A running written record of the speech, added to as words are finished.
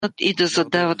и да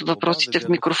задават въпросите в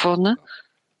микрофона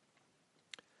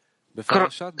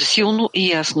силно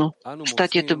и ясно.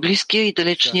 Статията Близкия и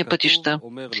далечния пътища.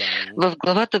 В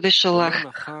главата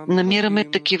Вешалах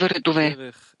намираме такива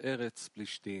редове.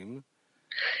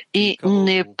 И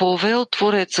не повел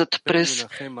Творецът през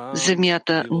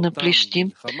земята на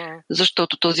Плищим,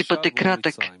 защото този път е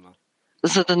кратък,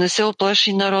 за да не се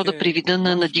оплаши народа при вида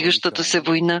на надигащата се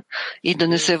война и да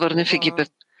не се върне в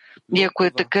Египет. И ако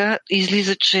е така,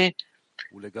 излиза, че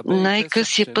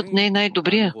най-късия път не е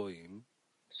най-добрия.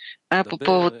 А по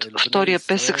повод втория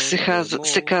Песах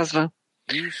се казва: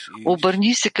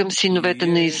 обърни се към синовете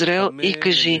на Израел и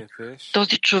кажи: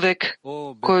 този човек,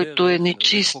 който е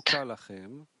нечист,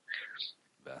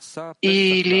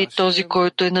 или този,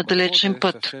 който е на далечен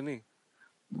път,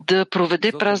 да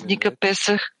проведе празника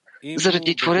Песах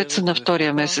заради Твореца на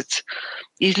втория месец.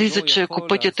 Излиза, че ако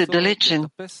пътят е далечен,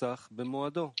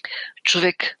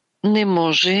 човек не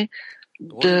може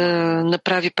да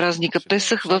направи празника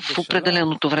Песах в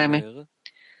определеното време.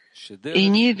 И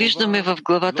ние виждаме в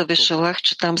главата Вешалах,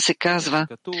 че там се казва,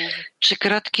 че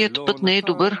краткият път не е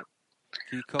добър,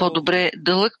 по-добре е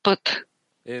дълъг път.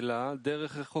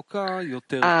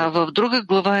 А в друга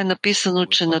глава е написано,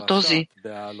 че на този,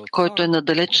 който е на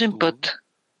далечен път,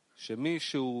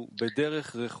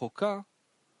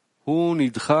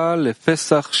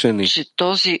 че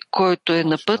този, който е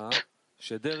на път,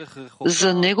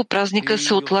 за него празника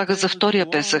се отлага за втория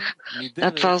Песах.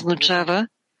 А това означава,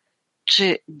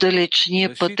 че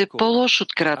далечният път е по-лош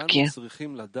от краткия.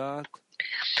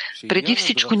 Преди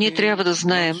всичко ние трябва да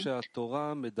знаем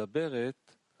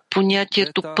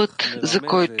понятието път, за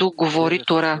който говори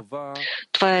Тора.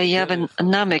 Това е явен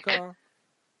намек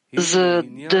за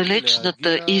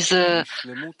далечната и за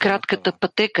кратката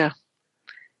пътека,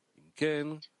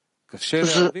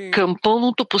 към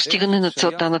пълното постигане на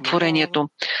целта на творението.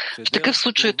 В такъв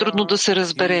случай е трудно да се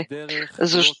разбере,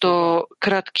 защо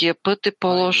краткият път е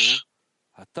по-лош.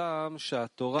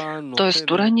 Тоест,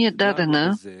 Тора ни е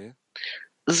дадена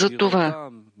за това,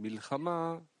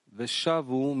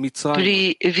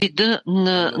 при вида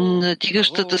на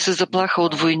надигащата се заплаха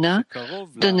от война,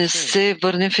 да не се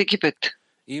върне в Египет.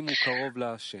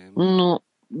 Но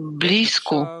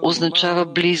близко означава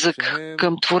близък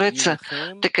към Твореца,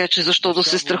 така че защо да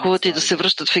се страхуват и да се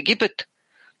връщат в Египет?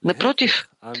 Напротив,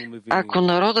 ако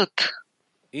народът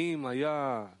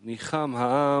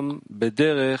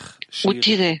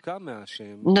отиде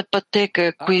на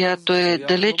пътека, която е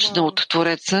далечна от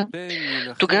Твореца,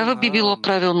 тогава би било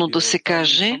правилно да се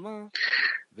каже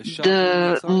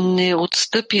да не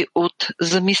отстъпи от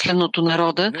замисленото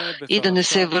народа и да не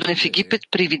се върне в Египет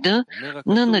при вида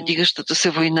на надигащата се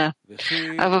война.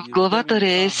 А в главата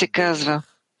Рее се казва: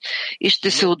 и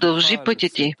ще се удължи пътя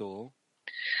ти,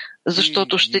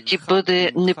 защото ще ти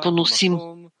бъде непоносим,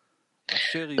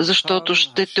 защото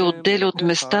ще те отделя от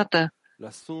местата,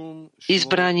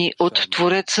 избрани от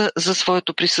Твореца за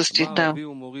своето присъствие там.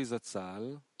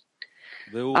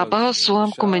 Абал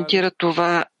Суам коментира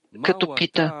това, като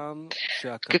пита: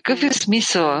 какъв е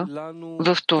смисъла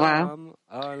в това,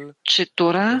 че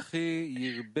Тора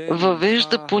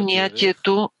въвежда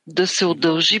понятието да се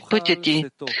удължи пътя ти,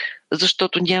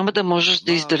 защото няма да можеш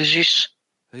да издържиш?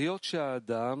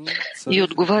 И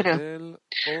отговаря: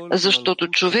 защото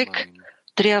човек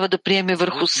трябва да приеме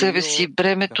върху себе си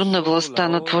бремето на властта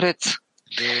на Творец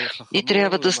и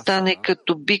трябва да стане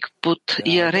като бик под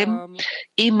ярем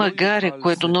и магаре,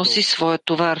 което носи своя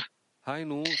товар.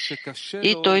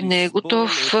 И той не е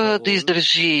готов да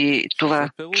издържи това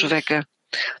човека.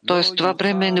 Тоест, това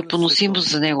бреме е непоносимо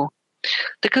за него.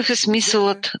 Такъв е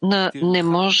смисълът на не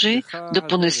може да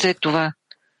понесе това.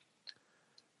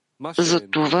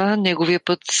 Затова неговия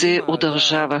път се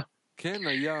удължава.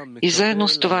 И заедно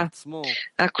с това,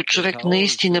 ако човек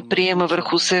наистина приема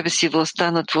върху себе си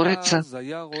властта на Твореца,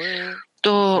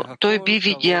 то той би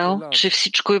видял, че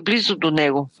всичко е близо до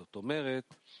него.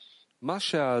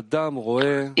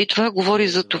 И това говори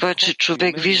за това, че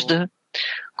човек вижда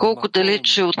колко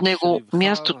далече от него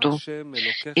мястото,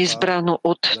 избрано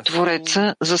от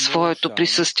Твореца за своето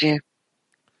присъствие.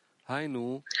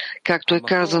 Както е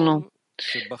казано: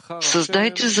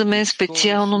 създайте за мен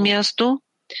специално място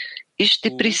и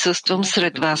ще присъствам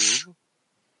сред вас.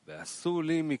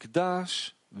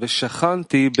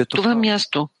 Това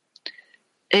място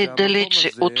е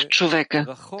далече от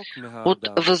човека, от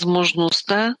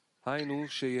възможността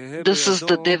да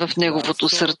създаде в неговото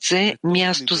сърце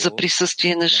място за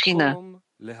присъствие на Шхина.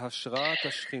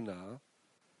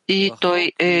 И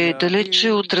той е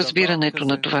далече от разбирането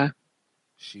на това.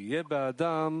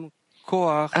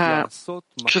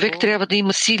 човек трябва да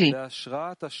има сили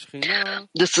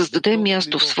да създаде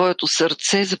място в своето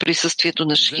сърце за присъствието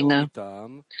на Шхина.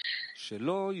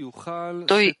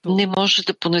 Той не може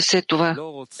да понесе това,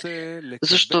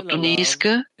 защото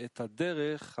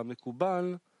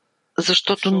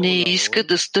не иска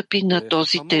да стъпи на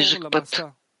този тежък път.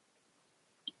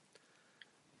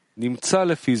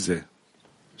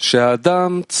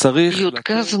 И от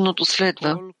казаното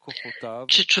следва,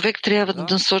 че човек трябва да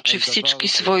насочи всички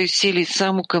свои сили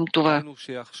само към това.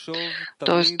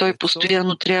 Т.е. той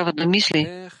постоянно трябва да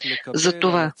мисли за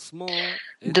това,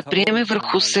 да приеме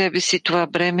върху себе си това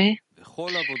бреме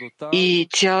и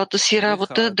цялата си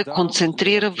работа да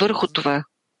концентрира върху това.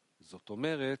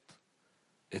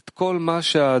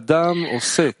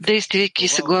 Действайки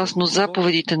съгласно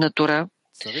заповедите на Тора,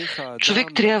 човек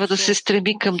трябва да се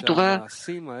стреми към това,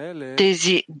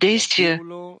 тези действия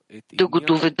да го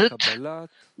доведат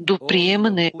до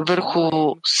приемане върху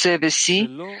себе си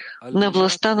на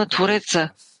властта на Твореца,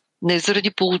 не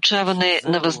заради получаване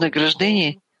на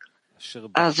възнаграждение,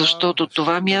 а защото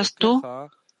това място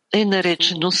е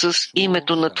наречено с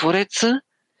името на Твореца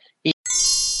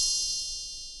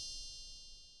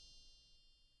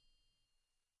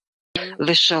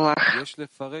Вешалах.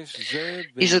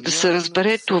 И за да се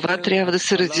разбере това, трябва да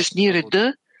се разясни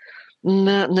реда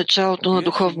на началото на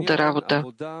духовната работа.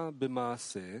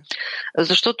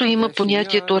 Защото има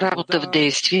понятието работа в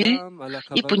действие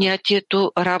и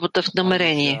понятието работа в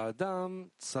намерение.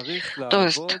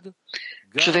 Тоест,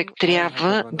 човек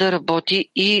трябва да работи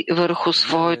и върху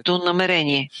своето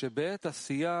намерение.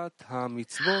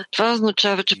 Това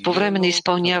означава, че по време на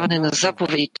изпълняване на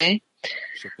заповедите,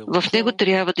 в него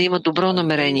трябва да има добро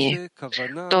намерение.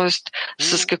 Тоест,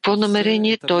 с какво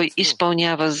намерение той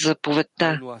изпълнява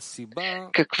заповедта?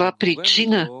 Каква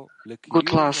причина го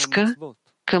тласка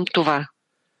към това?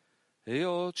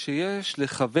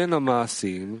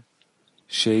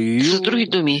 С други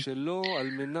думи,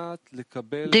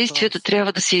 действията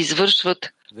трябва да се извършват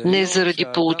не заради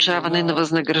получаване на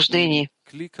възнаграждение,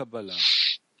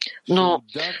 но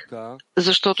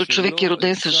защото човек е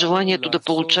роден с желанието да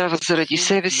получава заради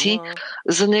себе си,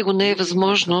 за него не е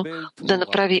възможно да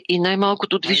направи и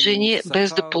най-малкото движение,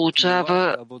 без да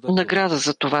получава награда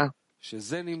за това.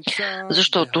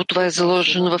 Защото това е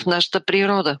заложено в нашата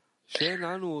природа.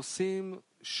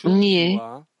 Ние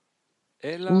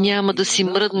няма да си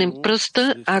мръднем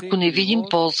пръста, ако не видим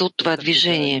полза от това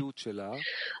движение.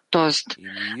 Тоест,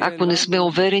 ако не сме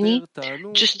уверени,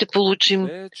 че ще получим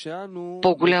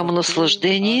по-голямо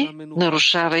наслаждение,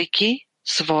 нарушавайки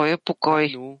своя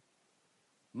покой.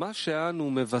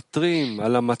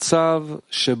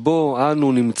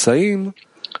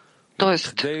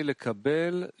 Тоест,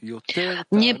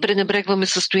 ние пренебрегваме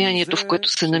състоянието, в което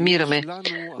се намираме,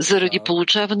 заради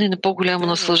получаване на по-голямо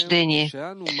наслаждение,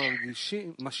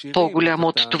 по-голямо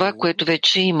от това, което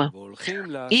вече има,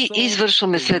 и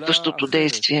извършваме следващото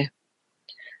действие.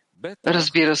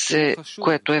 Разбира се,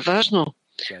 което е важно,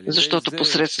 защото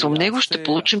посредством него ще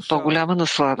получим по-голяма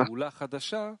наслада.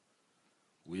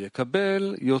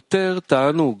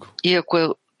 И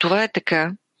ако това е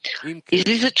така,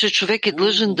 излиза, че човек е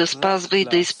длъжен да спазва и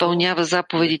да изпълнява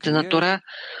заповедите на Тора,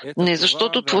 не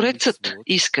защото Творецът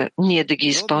иска ние да ги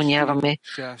изпълняваме.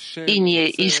 И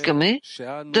ние искаме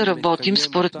да работим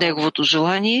според неговото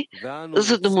желание,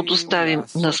 за да му доставим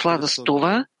наслада с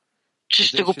това, че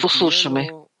ще го послушаме.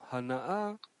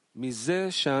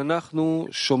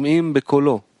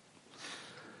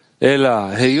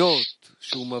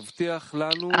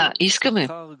 Искаме,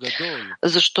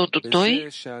 защото той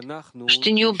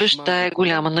ще ни обещае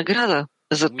голяма награда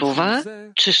за това,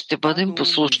 че ще бъдем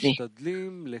послушни.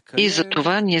 И за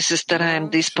това ние се стараем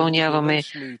да изпълняваме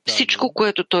всичко,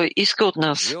 което той иска от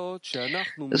нас,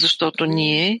 защото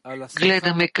ние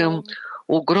гледаме към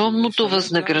огромното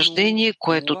възнаграждение,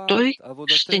 което той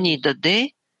ще ни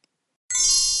даде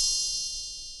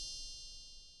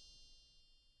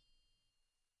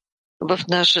в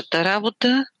нашата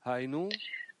работа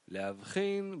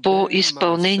по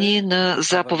изпълнение на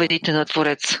заповедите на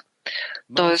Твореца.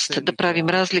 Т.е. да правим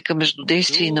разлика между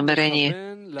действие и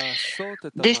намерение.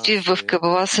 Действие в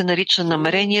Кабала се нарича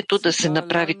намерението да се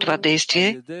направи това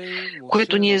действие,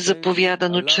 което ни е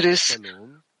заповядано чрез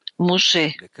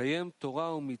Моше.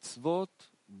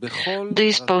 Да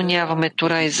изпълняваме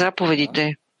Тора и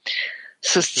заповедите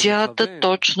с цялата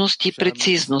точност и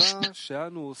прецизност,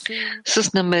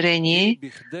 с намерение,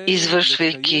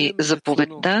 извършвайки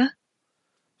заповедта,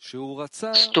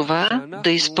 с това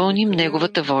да изпълним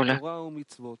Неговата воля.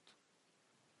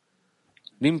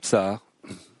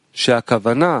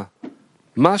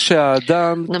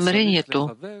 Намерението,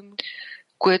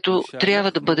 което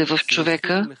трябва да бъде в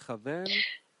човека,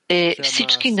 е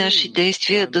всички наши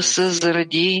действия да са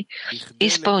заради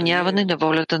изпълняване на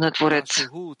волята на Твореца.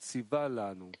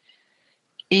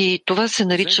 И това се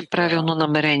нарича правилно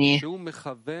намерение.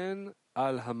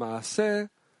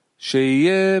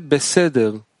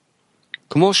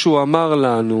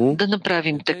 Да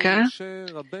направим така,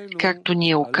 както ни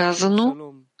е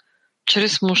указано,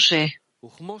 чрез Моше.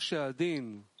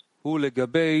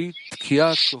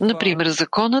 Например,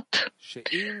 законът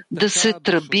да се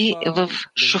тръби в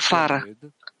шофара.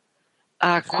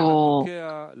 Ако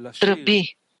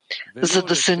тръби, за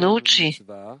да се научи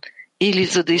или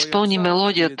за да изпълни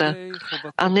мелодията,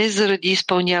 а не заради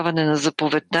изпълняване на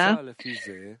заповедта,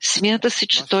 смята се,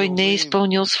 че той не е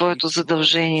изпълнил своето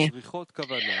задължение.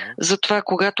 Затова,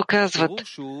 когато казват,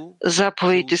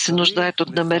 заповедите се нуждаят от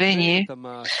намерение,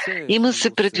 има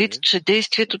се предвид, че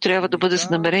действието трябва да бъде с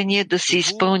намерение да се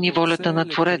изпълни волята на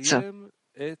Твореца.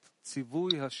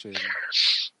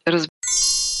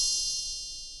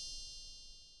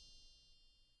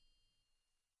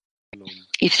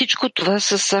 И всичко това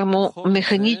са само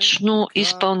механично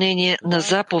изпълнение на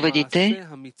заповедите,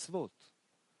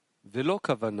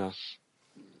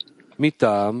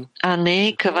 а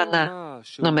не кавана,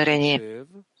 намерение.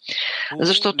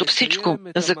 Защото всичко,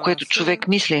 за което човек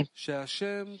мисли,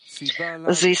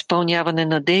 за изпълняване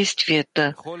на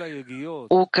действията,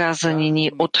 указани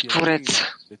ни от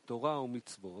Твореца,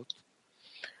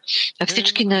 а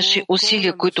всички наши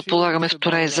усилия, които полагаме в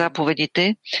Тора и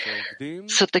заповедите,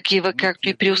 са такива, както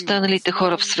и при останалите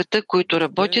хора в света, които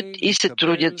работят и се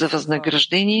трудят за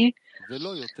възнаграждение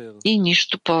и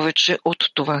нищо повече от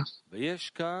това.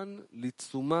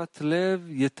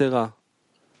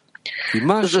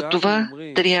 Затова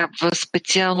трябва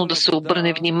специално да се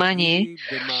обърне внимание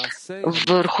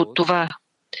върху това,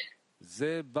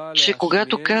 че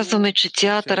когато казваме, че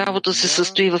цялата работа се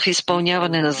състои в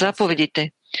изпълняване на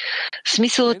заповедите,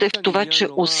 смисълът е в това, че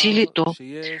усилието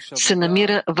се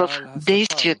намира в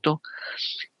действието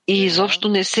и изобщо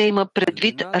не се има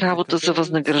предвид работа за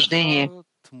възнаграждение.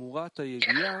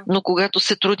 Но когато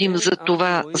се трудим за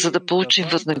това, за да получим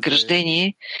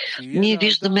възнаграждение, ние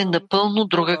виждаме напълно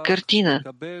друга картина.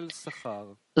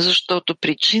 Защото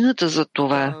причината за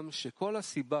това,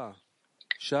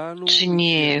 че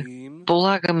ние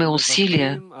полагаме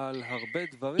усилия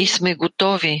и сме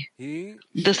готови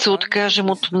да се откажем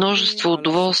от множество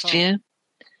удоволствия,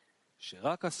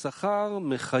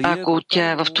 ако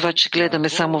тя е в това, че гледаме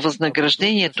само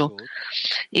възнаграждението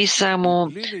и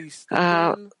само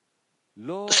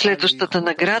следващата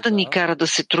награда ни кара да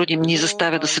се трудим, ни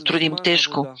заставя да се трудим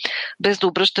тежко, без да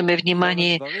обръщаме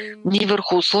внимание ни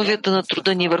върху условията на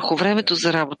труда, ни върху времето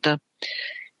за работа.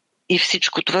 И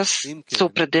всичко това се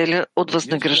определя от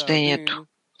възнаграждението.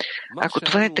 Ако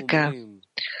това е така,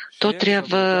 то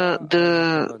трябва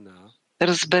да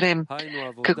разберем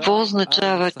какво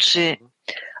означава, че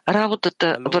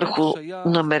работата върху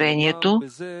намерението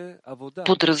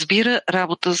подразбира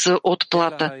работа за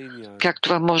отплата. Как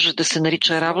това може да се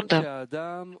нарича работа?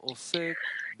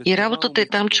 И работата е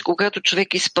там, че когато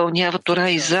човек изпълнява Тора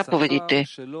и заповедите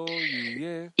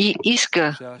и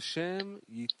иска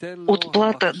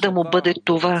отплата да му бъде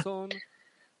това,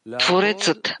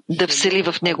 Творецът да всели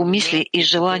в него мисли и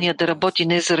желания да работи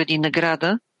не заради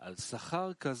награда,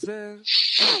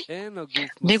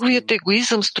 неговият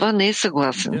егоизъм с това не е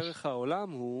съгласен.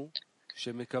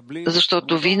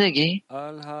 Защото винаги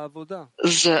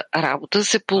за работа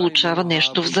се получава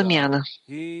нещо в замяна.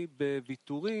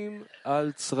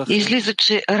 Излиза,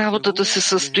 че работата се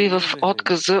състои в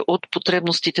отказа от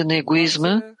потребностите на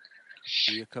егоизма,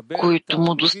 които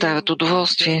му доставят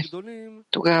удоволствие.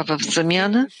 Тогава в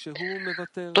замяна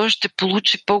той ще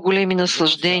получи по-големи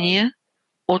наслаждения,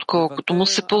 отколкото му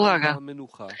се полага.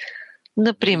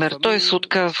 Например, той се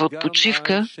отказва от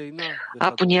почивка,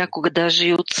 а понякога даже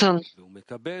и от сън.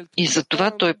 И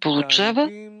затова той получава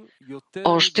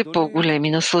още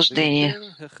по-големи наслаждения.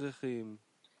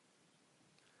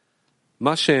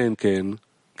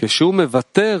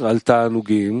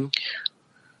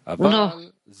 Но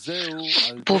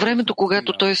по времето,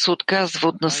 когато той се отказва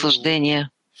от наслаждения,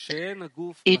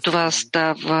 и това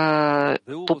става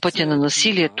по пътя на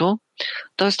насилието,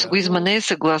 т.е. егоизма не е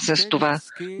съгласен с това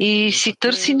и си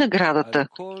търси наградата.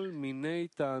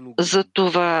 За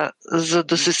това, за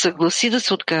да се съгласи да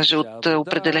се откаже от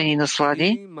определени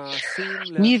наслади,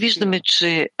 ние виждаме,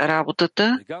 че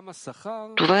работата,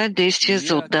 това е действие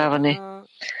за отдаване.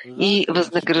 И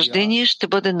възнаграждение ще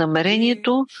бъде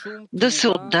намерението да се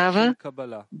отдава,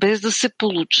 без да се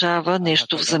получава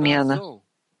нещо в замяна.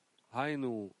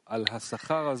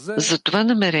 За това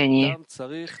намерение,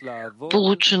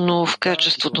 получено в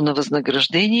качеството на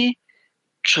възнаграждение,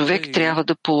 човек трябва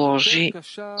да положи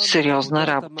сериозна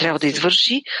работа, трябва да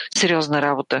извърши сериозна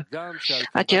работа.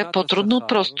 А тя е по-трудна от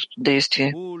простото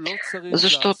действие,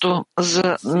 защото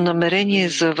за намерение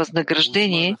за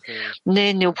възнаграждение не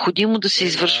е необходимо да се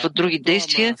извършват други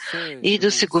действия и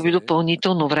да се губи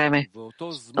допълнително време.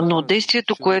 Но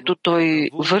действието, което той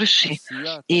върши,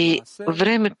 и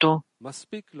времето,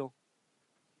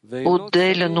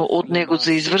 отделено от него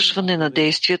за извършване на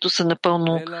действието, са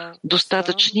напълно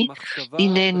достатъчни и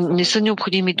не са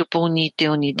необходими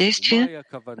допълнителни действия,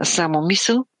 а само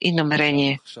мисъл и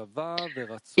намерение.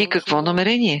 И какво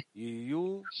намерение?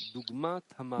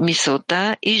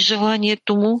 Мисълта и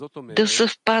желанието му да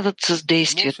съвпадат с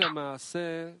действието.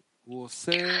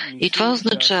 И това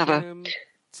означава,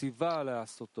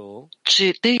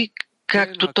 че тъй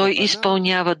както той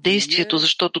изпълнява действието,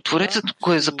 защото Творецът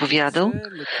го е заповядал,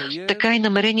 така и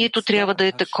намерението трябва да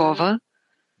е такова,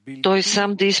 той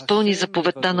сам да изпълни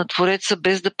заповедта на Твореца,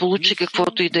 без да получи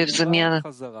каквото и да е в замяна.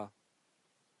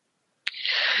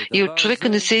 И от човека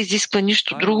не се изисква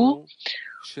нищо друго,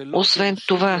 освен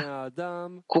това,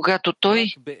 когато той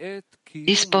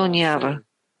изпълнява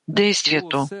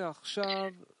действието,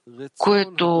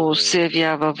 което се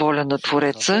явява воля на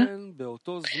Твореца,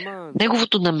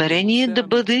 неговото намерение да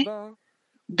бъде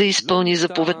да изпълни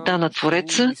заповедта на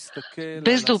Твореца,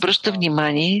 без да обръща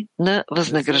внимание на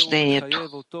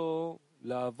възнаграждението.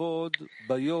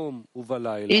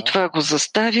 И това го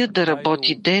заставя да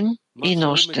работи денем и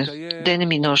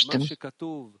нощем.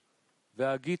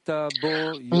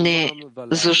 Не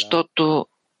защото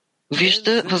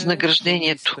вижда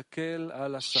възнаграждението,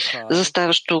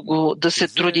 заставащо го да се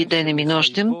труди денем и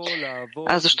нощем,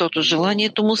 а защото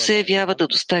желанието му се явява да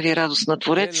достави радост на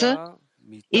Твореца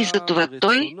и затова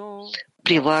той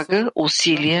прилага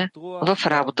усилия в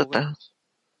работата.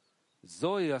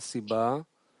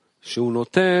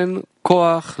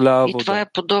 И това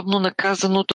е подобно на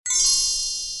казаното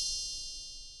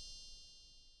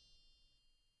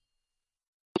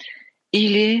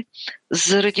или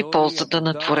заради ползата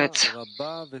на Твореца.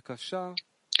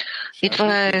 И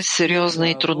това е сериозна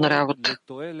и трудна работа.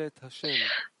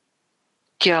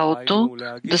 Тялото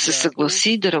да се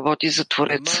съгласи да работи за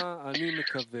Твореца.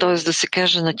 Т.е. да се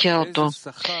каже на тялото: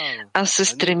 аз се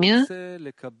стремя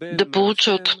да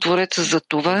получа от Твореца за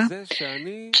това,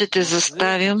 че те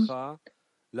заставям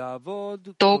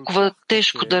толкова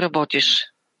тежко да работиш.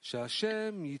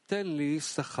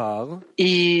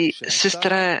 И се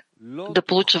старая да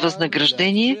получа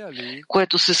възнаграждение,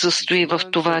 което се състои в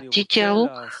това ти тяло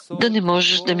да не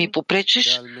можеш да ми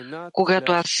попречиш,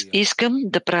 когато аз искам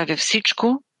да правя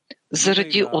всичко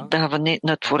заради отдаване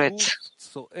на Твореца.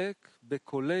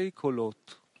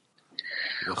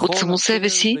 От само себе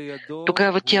си,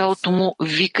 тогава тялото му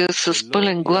вика с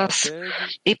пълен глас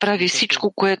и прави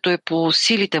всичко, което е по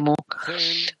силите му,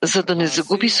 за да не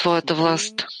загуби своята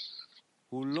власт.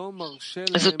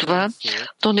 Затова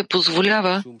то не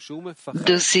позволява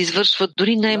да се извършват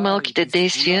дори най-малките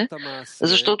действия,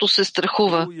 защото се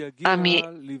страхува,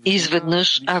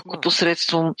 изведнъж, ако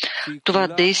посредством това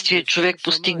действие човек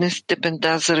постигне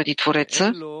степента заради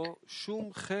Твореца,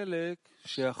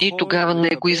 и тогава на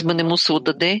егоизма не му се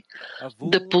отдаде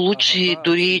да получи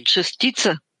дори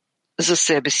частица за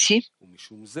себе си.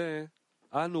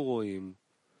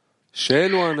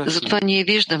 Затова ние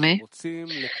виждаме,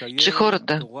 че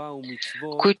хората,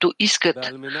 които искат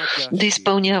да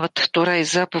изпълняват Тора и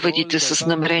заповедите с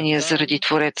намерение заради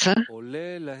Твореца,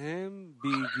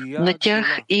 на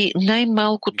тях и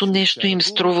най-малкото нещо им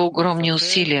струва огромни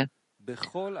усилия,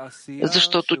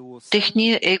 защото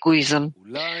техният егоизъм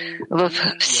във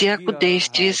всяко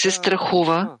действие се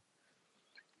страхува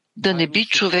да не би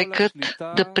човекът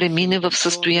да премине в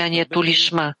състоянието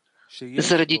лишма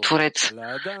заради Твореца.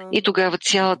 И тогава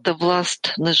цялата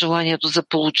власт на желанието за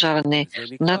получаване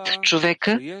над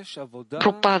човека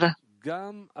пропада.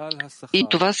 И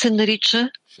това се нарича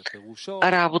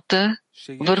работа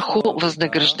върху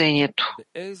възнаграждението.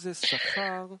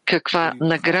 Каква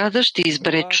награда ще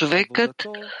избере човекът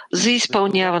за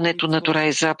изпълняването на Тора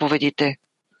и заповедите?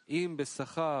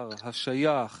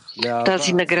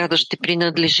 Тази награда ще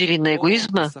принадлежи ли на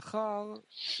егоизма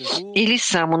или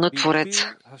само на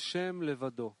Твореца?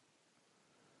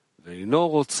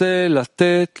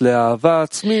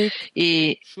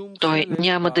 И той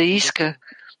няма да иска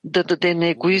да даде на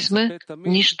егоизма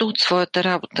нищо от своята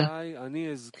работа.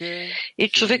 И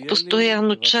човек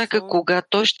постоянно чака кога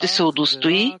той ще се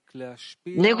удостои,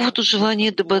 неговото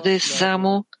желание да бъде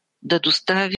само да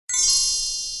достави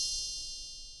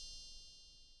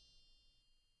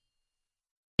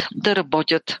да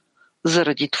работят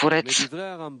заради Творец,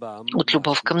 от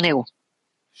любов към Него.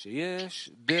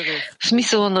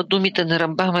 Смисъла на думите на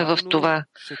Рамбам е в това,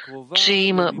 че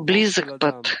има близък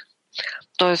път,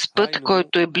 т.е. път,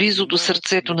 който е близо до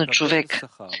сърцето на човек,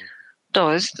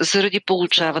 т.е. заради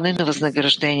получаване на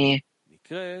възнаграждение.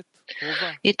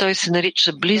 И той се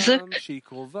нарича близък,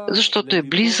 защото е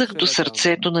близък до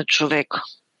сърцето на човека.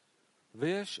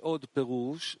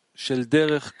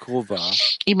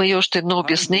 Има и още едно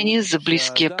обяснение за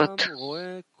близкия път.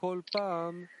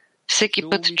 Всеки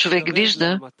път човек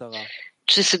вижда,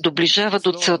 че се доближава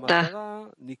до целта,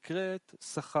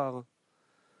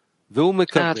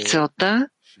 а целта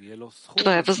 –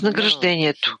 това е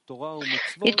възнаграждението.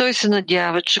 И той се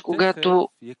надява, че когато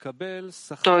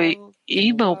той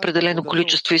има определено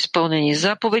количество изпълнени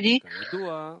заповеди,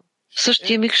 в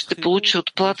същия миг ще получи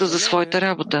отплата за своята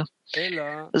работа,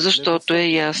 защото е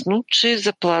ясно, че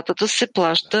заплатата се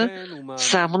плаща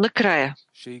само накрая.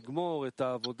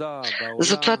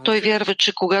 Затова той вярва,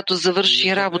 че когато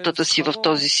завърши работата си в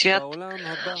този свят,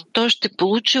 той ще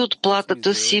получи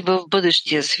отплатата си в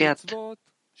бъдещия свят.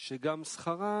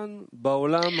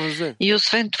 И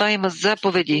освен това има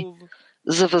заповеди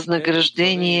за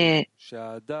възнаграждение.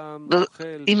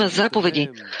 Има заповеди,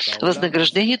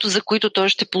 възнаграждението, за които той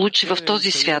ще получи в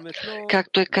този свят,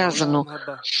 както е казано.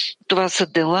 Това са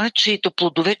дела, чието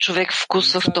плодове човек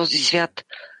вкусва в този свят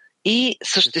и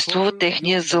съществува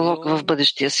техния залог в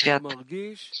бъдещия свят.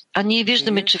 А ние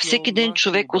виждаме, че всеки ден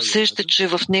човек усеща, че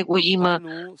в него има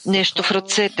нещо в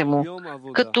ръцете му,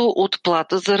 като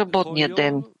отплата за работния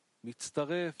ден.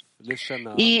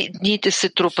 И дните се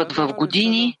трупат в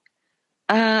години,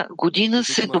 а година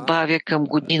се добавя към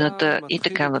годината и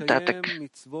така нататък.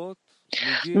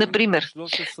 Например,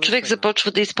 човек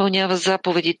започва да изпълнява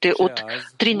заповедите от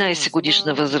 13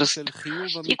 годишна възраст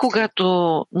и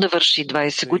когато навърши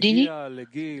 20 години,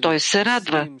 той се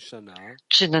радва,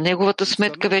 че на неговата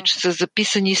сметка вече са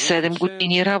записани 7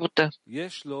 години работа.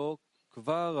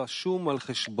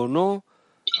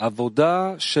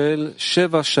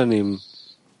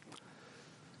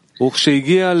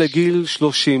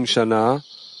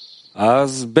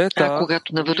 А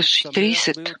когато навърши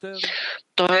 30,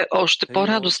 той е още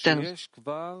по-радостен.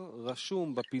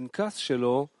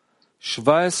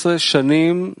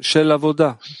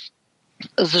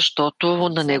 Защото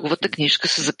на неговата книжка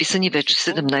са записани вече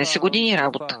 17 години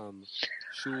работа.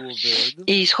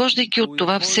 И изхождайки от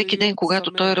това, всеки ден,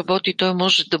 когато той работи, той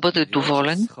може да бъде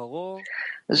доволен,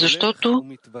 защото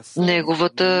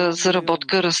неговата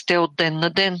заработка расте от ден на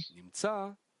ден.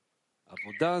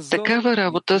 Такава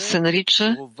работа се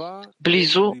нарича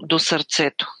близо до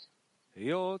сърцето,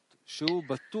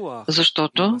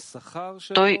 защото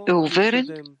той е уверен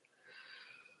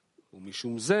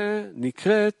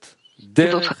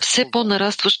в все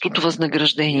по-нарастващото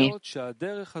възнаграждение.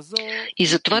 И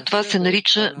затова това се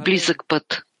нарича близък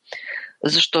път,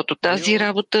 защото тази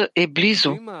работа е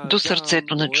близо до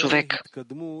сърцето на човек.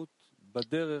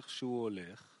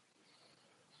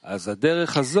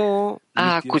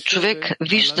 А ако човек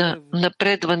вижда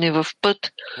напредване в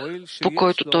път, по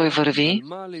който той върви,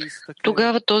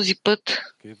 тогава този път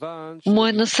му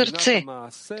е на сърце,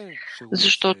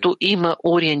 защото има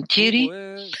ориентири,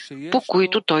 по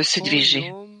които той се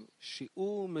движи.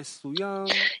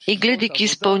 И гледайки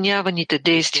изпълняваните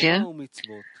действия,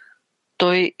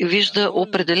 той вижда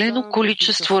определено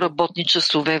количество работни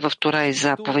часове в Тора и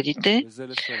заповедите,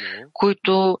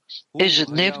 които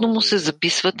ежедневно му се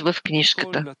записват в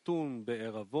книжката.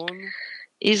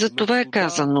 И за това е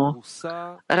казано,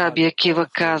 Раби Акива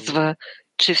казва,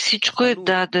 че всичко е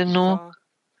дадено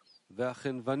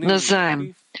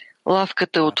назаем.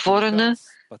 Лавката е отворена,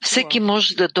 всеки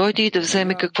може да дойде и да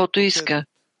вземе каквото иска.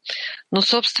 Но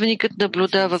собственикът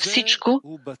наблюдава всичко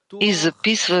и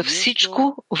записва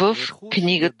всичко в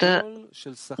книгата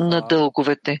на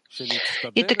дълговете.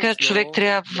 И така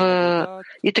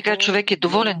човек е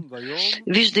доволен,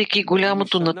 виждайки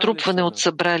голямото натрупване от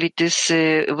събралите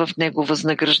се в него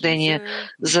възнаграждение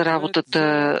за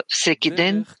работата всеки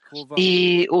ден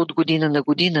и от година на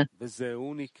година.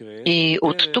 И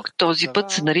от тук този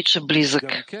път се нарича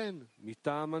близък.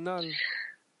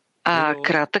 А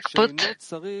кратък път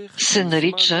се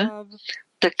нарича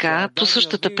така по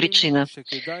същата причина,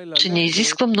 че не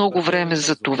изисква много време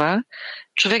за това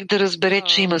човек да разбере,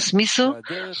 че има смисъл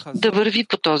да върви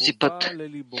по този път,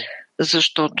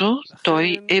 защото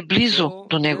той е близо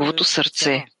до неговото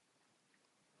сърце.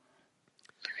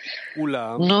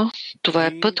 Но това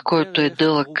е път, който е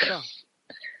дълъг.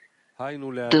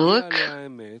 Дълъг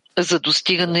за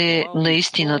достигане на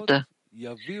истината.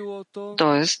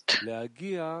 Тоест,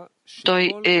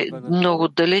 той е много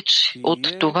далеч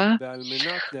от това,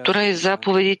 Тора и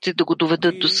заповедите да го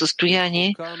доведат до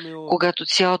състояние, когато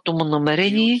цялото му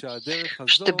намерение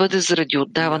ще бъде заради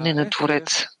отдаване на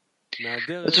Твореца.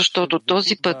 Защото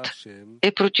този път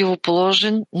е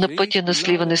противоположен на пътя на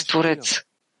сливане с Твореца,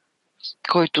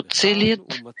 който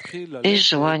целият е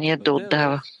желание да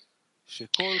отдава.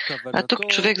 А тук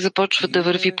човек започва да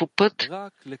върви по път,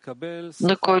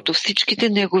 на който всичките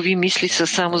негови мисли са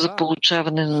само за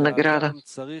получаване на награда.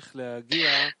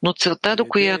 Но целта, до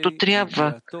която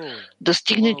трябва да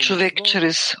стигне човек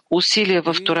чрез усилия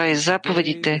в Тора и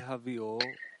заповедите,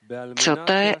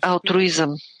 целта е алтруизъм.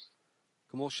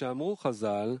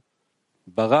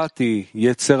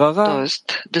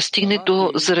 Тоест, да стигне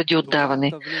до заради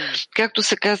отдаване. Както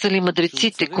са казали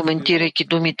мъдреците, коментирайки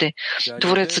думите,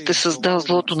 Творецът е създал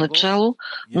злото начало,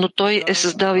 но той е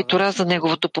създал и Тора за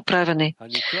неговото поправяне.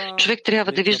 Човек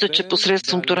трябва да вижда, че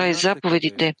посредством Тора и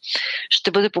заповедите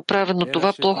ще бъде поправено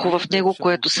това плохо в него,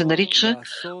 което се нарича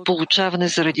получаване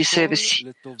заради себе си.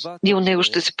 И у него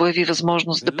ще се появи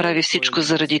възможност да прави всичко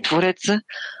заради Твореца,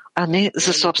 а не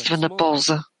за собствена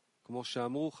полза.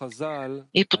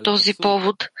 И по този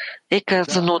повод е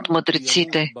казано от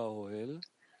мъдреците: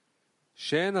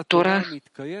 Тора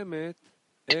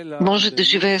може да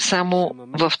живее само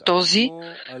в този,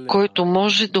 който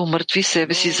може да умъртви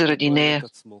себе си заради нея,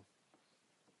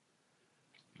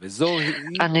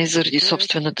 а не заради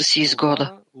собствената си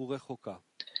изгода.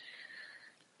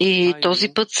 И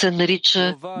този път се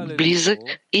нарича близък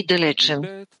и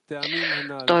далечен,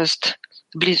 т.е.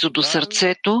 близо до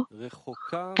сърцето,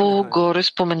 по горе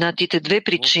споменатите две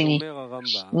причини,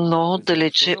 но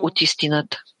далече от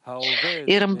истината.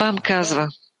 И Рамбам казва: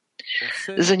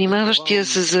 занимаващия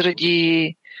се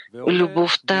заради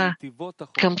любовта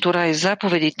към Тора и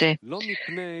заповедите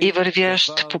и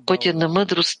вървящ по пътя на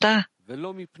мъдростта,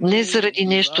 не заради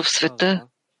нещо в света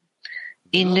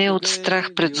и не от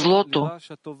страх пред злото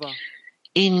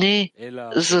и не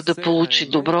за да получи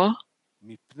добро,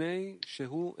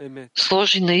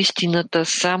 сложи на истината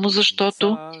само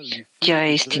защото тя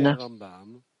е истина.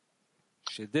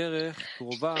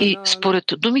 И според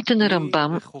думите на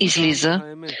Рамбам излиза,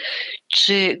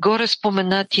 че горе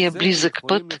споменатия близък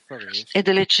път е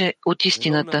далече от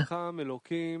истината.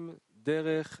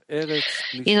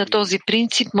 И на този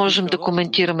принцип можем да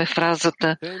коментираме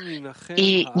фразата: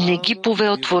 и не ги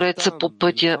повел Твореца по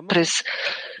пътя през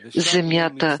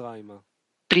земята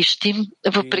Прищим,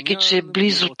 въпреки че е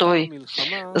близо той,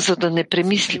 за да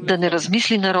не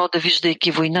размисли народа,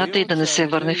 виждайки войната, и да не се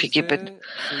върне в Египет.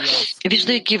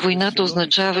 Виждайки войната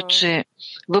означава, че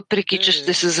въпреки че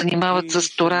ще се занимават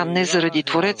с Тора не заради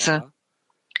Твореца,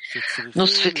 но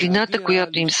светлината,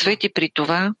 която им свети при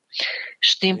това,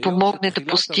 ще им помогне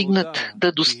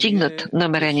да достигнат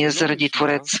намерения заради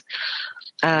Творец.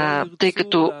 Тъй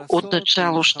като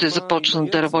отначало ще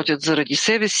започнат да работят заради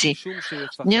себе си,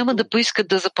 няма да поискат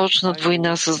да започнат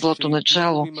война с злото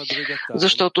начало,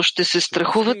 защото ще се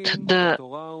страхуват да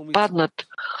паднат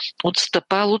от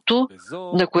стъпалото,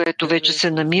 на което вече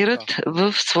се намират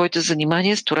в своите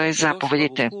занимания с Тора и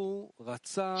заповедите.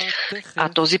 А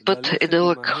този път е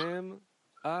дълъг.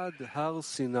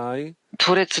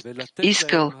 Творецът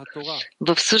искал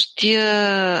в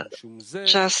същия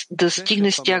час да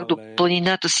стигне с тях до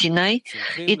планината Синай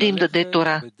и да им даде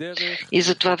Тора. И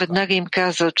затова веднага им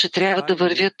казал, че трябва да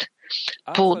вървят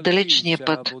по далечния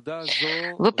път.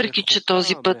 Въпреки че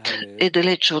този път е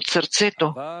далече от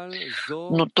сърцето,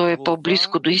 но той е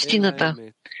по-близко до истината,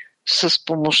 с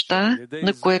помощта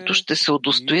на което ще се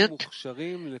удостоят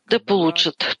да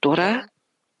получат Тора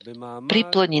при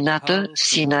планината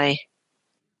Синай.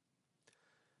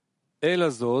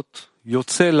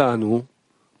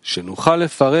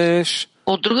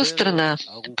 От друга страна,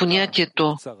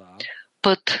 понятието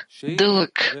път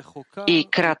дълъг и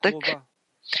кратък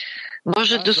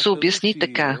може да се обясни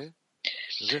така,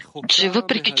 че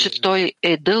въпреки че той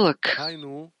е дълъг,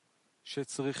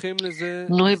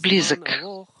 но е близък,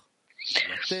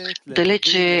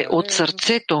 далече от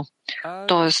сърцето,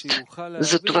 т.е.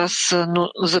 за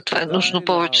това е нужно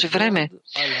повече време,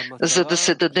 за да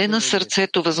се даде на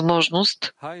сърцето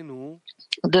възможност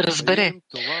да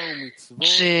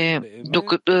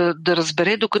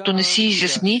разбере, докато не си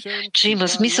изясни, че има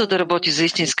смисъл да работи за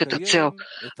истинската цел,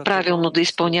 правилно да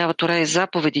изпълнява Тора и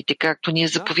заповедите, както ни е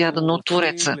заповядано от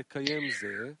Твореца.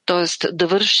 Т.е. да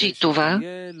върши и това,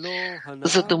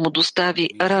 за да му достави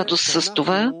радост с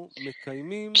това,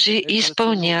 че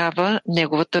изпълнява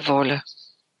неговата воля.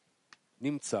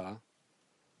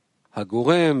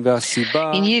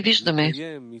 И ние виждаме,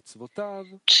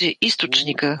 че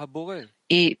източника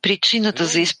И причината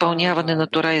за изпълняване на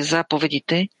Тора и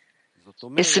заповедите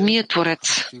е самият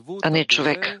Творец, а не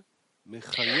човек.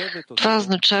 Това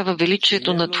означава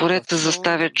величието на Твореца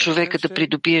заставя човека да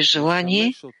придобие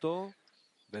желание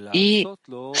и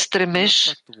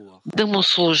стремеж да му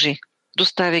служи,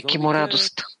 доставяйки му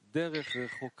радост.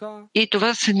 И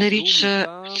това се нарича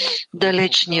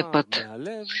далечния път,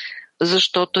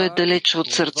 защото е далеч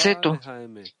от сърцето,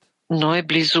 но е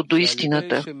близо до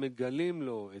истината.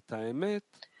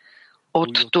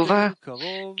 От това,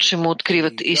 че му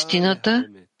откриват истината,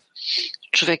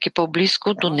 човек е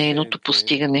по-близко до нейното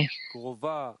постигане.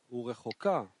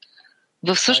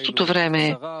 В същото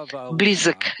време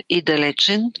близък и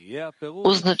далечен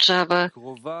означава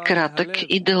кратък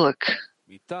и дълъг.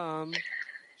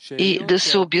 И да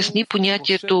се обясни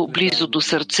понятието близо до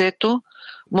сърцето,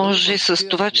 може с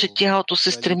това, че тялото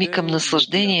се стреми към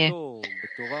наслаждение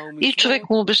и човек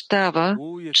му обещава,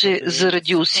 че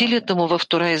заради усилията му в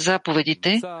Тора и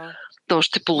заповедите, то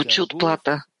ще получи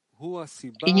отплата.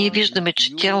 И ние виждаме,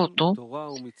 че тялото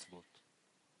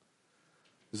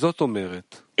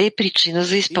е причина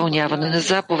за изпълняване на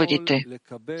заповедите.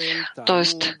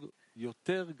 Тоест,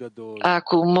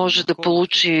 ако може да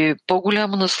получи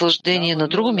по-голямо наслаждение на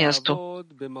друго място,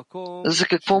 за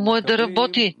какво му е да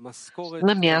работи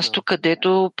на място,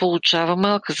 където получава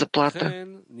малка заплата?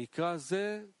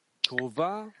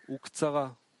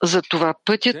 Затова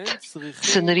пътят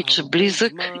се нарича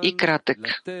близък и кратък,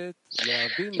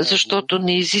 защото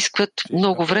не изискват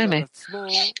много време,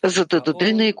 за да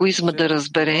даде на егоизма да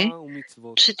разбере,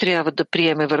 че трябва да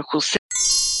приеме върху себе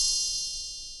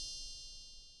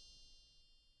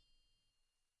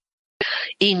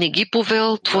и не ги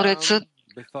повел Творецът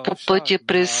по пътя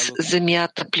през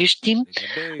земята Плищим,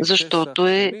 защото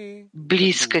е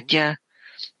близка тя.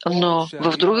 Но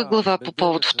в друга глава по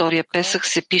повод втория Песах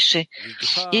се пише: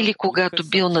 или когато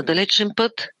бил на далечен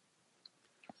път,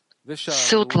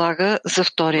 се отлага за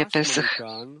втория Песах.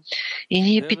 И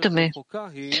ние питаме,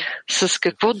 с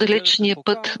какво далечният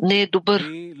път не е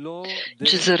добър,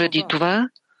 че заради това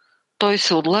той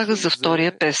се отлага за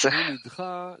втория Песах.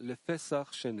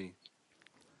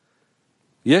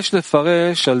 יש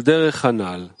לפרש על דרך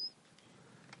הנ"ל,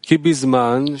 כי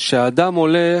בזמן שהאדם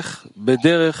הולך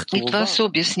בדרך קרובה. И това се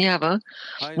обяснява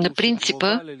на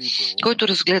принципа, който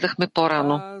разгледахме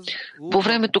по-рано. По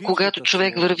времето, когато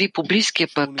човек върви по близкия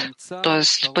път,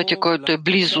 т.е. пътя, който е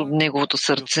близо до неговото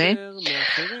сърце,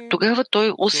 тогава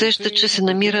той усеща, че се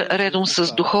намира редом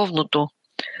с духовното,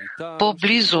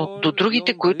 по-близо до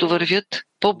другите, които вървят,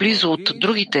 по-близо от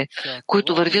другите,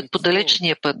 които вървят по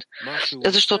далечния път,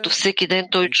 защото всеки ден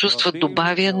той чувства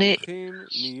добавяне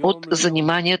от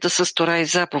заниманията с Тора и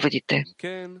заповедите.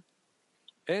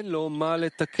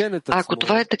 Ако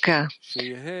това е така,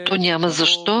 то няма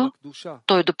защо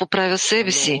той да поправя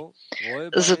себе си,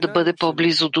 за да бъде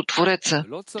по-близо до Твореца,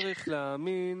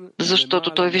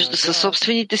 защото той вижда със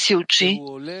собствените си очи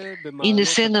и не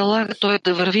се налага той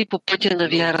да върви по пътя на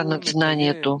вяра над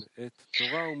знанието,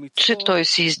 че той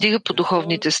се издига по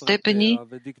духовните степени,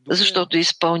 защото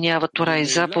изпълнява Тора и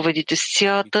заповедите с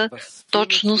цялата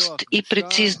точност и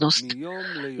прецизност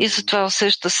и затова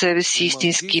усеща себе си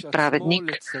истински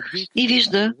праведник и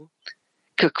вижда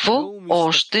какво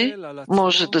още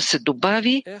може да се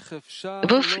добави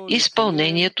в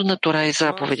изпълнението на Тора и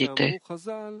заповедите.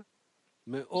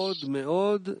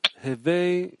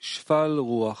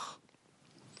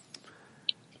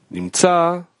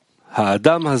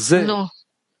 Но,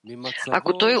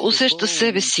 ако той усеща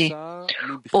себе си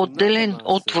отделен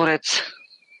от Творец,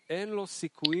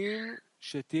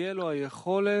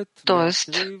 т.е.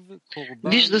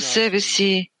 вижда себе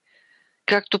си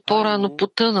както по-рано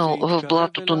потънал в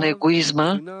блатото на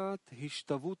егоизма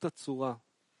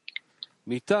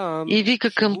и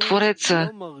вика към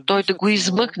Твореца, той да го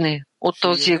измъкне от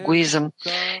този егоизъм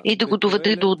и да го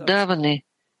доведе до отдаване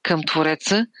към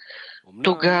Твореца,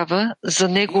 тогава за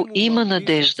него има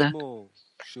надежда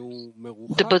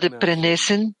да бъде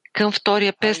пренесен към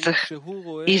втория Песах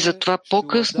и затова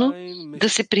по-късно да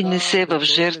се принесе в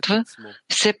жертва,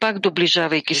 все пак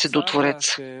доближавайки се до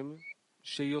Твореца.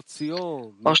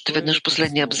 Още веднъж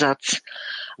последния абзац.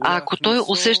 А ако той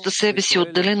усеща себе си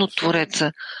отделен от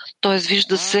Твореца, т.е.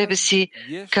 вижда себе си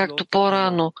както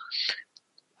по-рано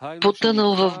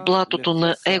потънал в блатото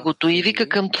на егото и вика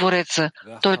към Твореца,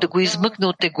 той да го измъкне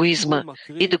от егоизма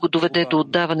и да го доведе до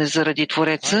отдаване заради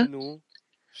Твореца,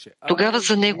 тогава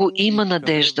за него има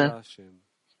надежда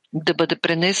да бъде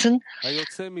пренесен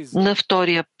на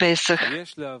втория Песах,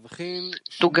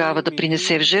 тогава да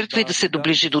принесе в жертва и да се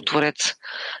доближи до Творец.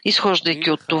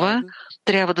 Изхождайки от това,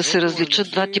 трябва да се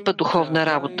различат два типа духовна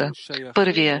работа.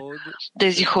 Първия –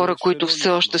 тези хора, които все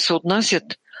още се отнасят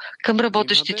към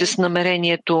работещите с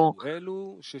намерението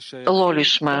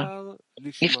лолишма.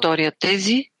 И втория –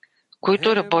 тези,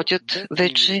 които работят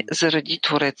вече заради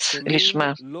Творец,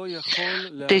 лишма.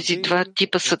 Тези два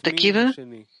типа са такива,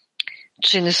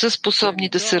 че не са способни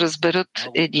да се разберат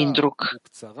един друг,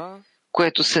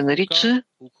 което се нарича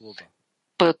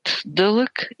път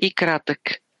дълъг и кратък.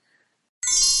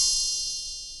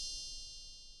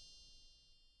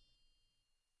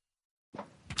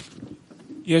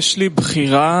 יש לי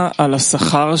בחירה על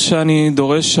השכר שאני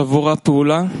דורש עבור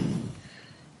הפעולה?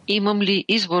 Имам ли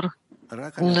избор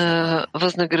на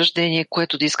възнаграждение,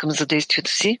 което да искам за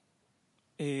действието си?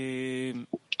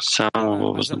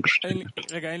 само възнаграждение.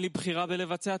 רגע, אין לי בחירה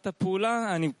בלבצע את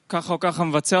הפעולה, אני ככה או ככה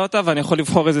מבצע אותה, ואני יכול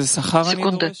לבחור איזה שכר אני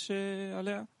דורש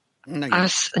עליה?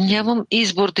 Аз нямам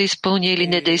избор да изпълня или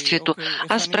не действието.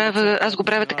 Аз го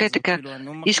правя така и така,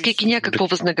 искайки някакво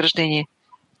възнаграждение.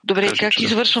 Добре, как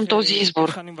извършвам този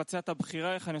избор?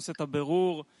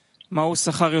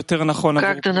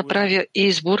 Как да направя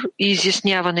избор и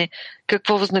изясняване?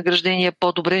 Какво възнаграждение е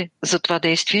по-добре за това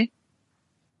действие?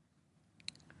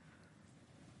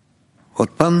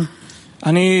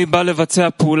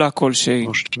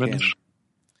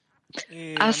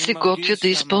 Аз се готвя да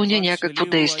изпълня някакво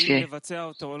действие.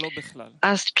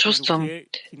 Аз чувствам,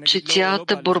 че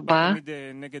цялата борба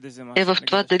е в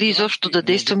това дали изобщо да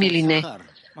действам или не.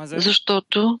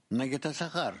 Защото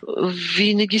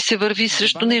винаги се върви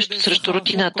срещу нещо, срещу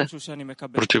рутината.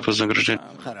 Против възнаграждение.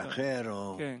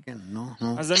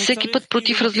 Всеки път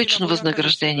против различно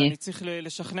възнаграждение.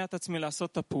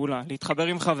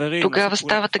 Тогава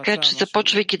става така, че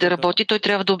започвайки да работи, той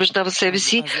трябва да убеждава себе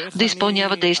си да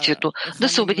изпълнява действието, да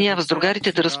се обединява с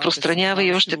другарите, да разпространява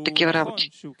и още такива работи.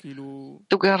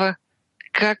 Тогава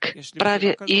как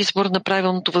правя избор на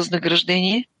правилното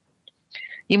възнаграждение?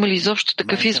 Има ли изобщо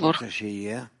такъв избор?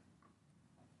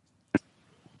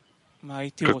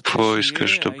 Какво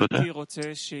искаш да бъде?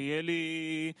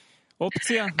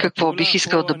 Какво бих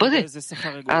искал да бъде?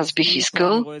 Аз бих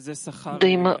искал да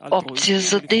има опция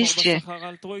за действие.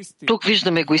 Тук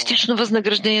виждам егоистично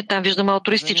възнаграждение, там виждам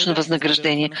алтруистично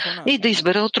възнаграждение. И да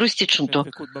избера алтруистичното.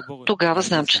 Тогава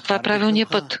знам, че това е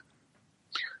правилният път.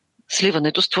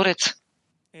 Сливането с Творец.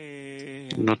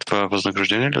 Но това е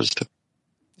възнаграждение ли за теб?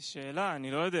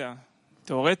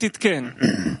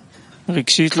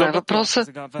 Това е въпроса.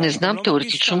 Не знам,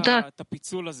 теоретично да.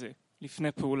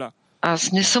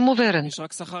 Аз не съм уверен.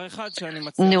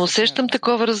 Не усещам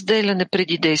такова разделяне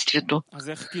преди действието.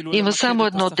 Има само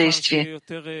едно действие,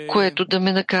 което да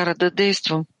ме накара да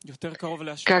действам.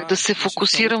 Как да се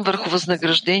фокусирам върху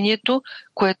възнаграждението,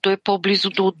 което е по-близо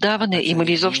до отдаване? Има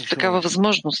ли изобщо такава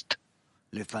възможност?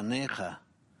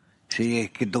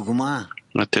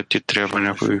 На теб ти трябва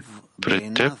някой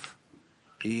пред теб,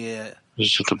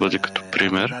 за да бъде като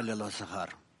пример.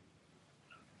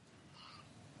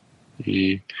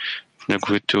 И в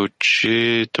неговите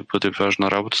очи да бъде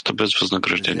важна работата без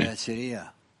възнаграждение.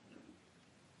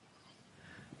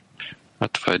 А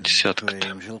това е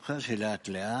десятката.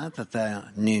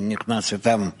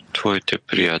 Твоите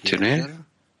приятели,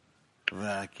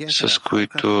 с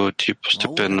които ти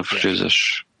постепенно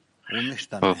влизаш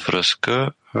във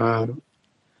връзка,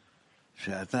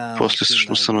 после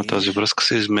същността на тази връзка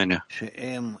се изменя.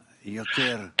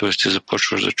 Тоест ти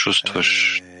започваш да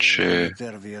чувстваш, че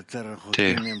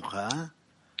те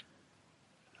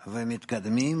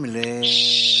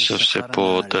са все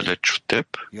по-далеч от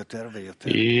теб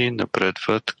и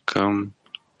напредват към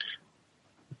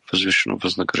възвишено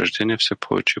възнаграждение все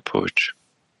повече и повече.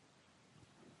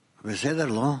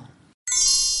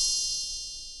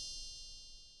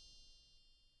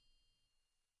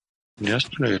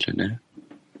 Ясно ли или не?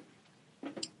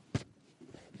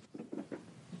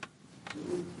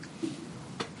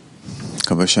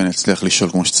 מקווה שאני אצליח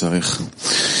לשאול כמו שצריך.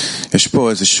 יש פה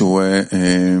איזשהו,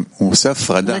 הוא עושה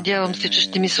הפרדה. Надявам се, че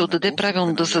ще ми се отдаде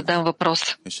правилно да задам въпрос.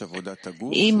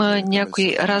 Има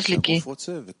някои разлики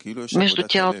между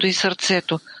тялото и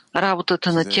сърцето.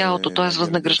 Работата на тялото, т.е.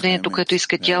 възнаграждението, което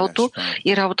иска тялото,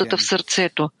 и работата в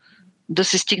сърцето. Да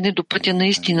се стигне до пътя на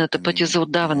истината, пътя за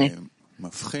отдаване.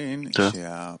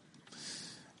 Да.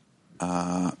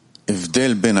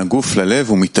 ההבדל בין הגוף ללב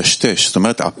הוא מטשטש, זאת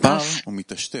אומרת, הפער הוא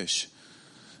מטשטש.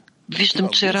 Виждам,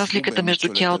 че разликата между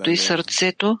тялото и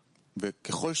сърцето,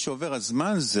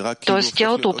 т.е.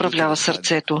 тялото управлява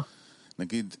сърцето.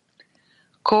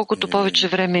 Колкото повече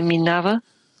време минава,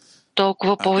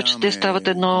 толкова повече те стават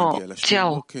едно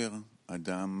цяло.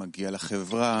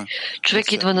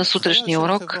 Човек идва на сутрешния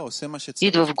урок,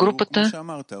 идва в групата,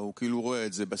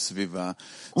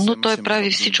 но той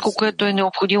прави всичко, което е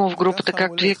необходимо в групата,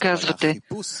 както вие казвате.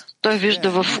 Той вижда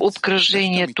в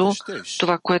обкръжението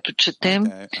това, което четем,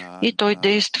 и той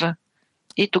действа.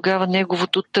 И тогава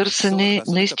неговото търсене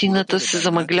на истината се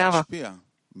замъглява.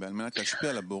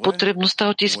 Потребността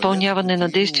от изпълняване на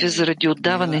действия заради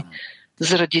отдаване,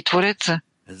 заради Твореца,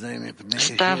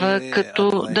 става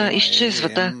като изчезва.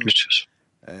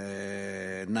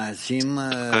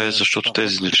 Това е защото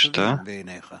тези неща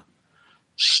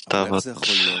стават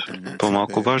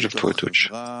по-малко важни в твоите очи.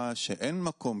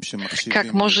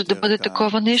 Как може да бъде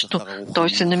такова нещо? Той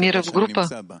се намира в група.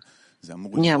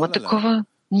 Няма такова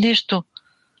нещо.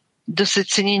 Да се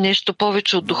цени нещо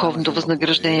повече от духовното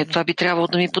възнаграждение. Това би трябвало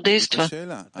да ми подейства.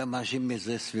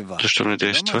 Защо не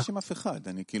действа?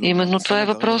 Именно това е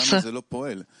въпроса.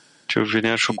 Ти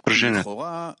обвиняваш окружението.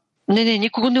 Не,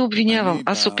 никого не обвинявам.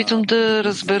 Аз се опитвам да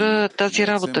разбера тази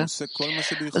работа.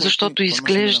 Защото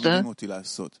изглежда,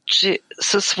 че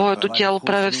със своето тяло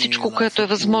правя всичко, което е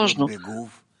възможно.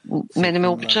 Мене ме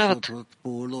обучават.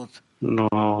 Но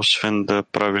освен да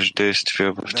правиш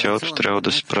действия в тялото, трябва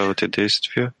да се правят и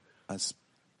действия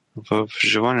в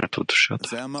желанието от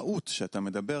душата.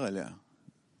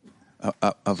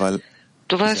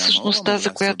 Това е същността,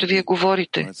 за която вие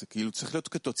говорите.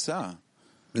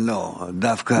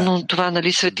 Но това,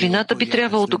 нали, светлината би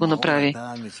трябвало да го направи.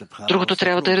 Другото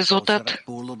трябва да е резултат.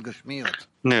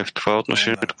 Не, в това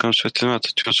отношението към светлината.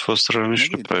 Ти от своя страна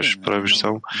нищо не правиш. Правиш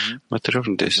само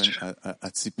материални действия.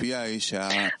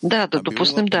 Да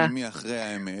допуснем, да.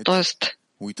 Тоест,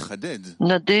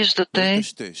 надеждата е,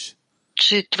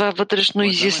 че това вътрешно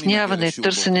изясняване,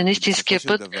 търсене на истинския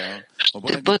път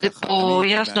ще бъде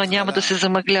по-ясно, а няма да се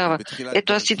замъглява.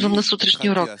 Ето, аз идвам на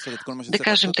сутрешния урок. Да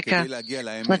кажем така,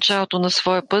 в началото на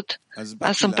своя път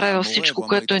аз съм правил всичко,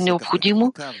 което е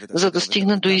необходимо, за да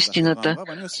стигна до истината.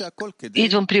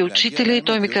 Идвам при учителя и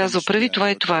той ми казва, прави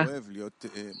това и това.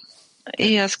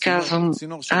 И аз казвам,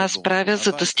 аз правя,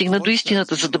 за да стигна до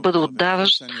истината, за да бъда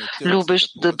отдаващ,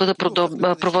 любещ, да бъда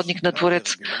проводник на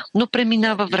Творец. Но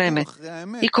преминава време.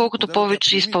 И колкото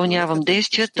повече изпълнявам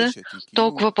действията,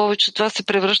 толкова повече това се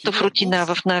превръща в рутина,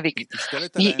 в навик.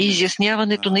 И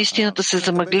изясняването на истината се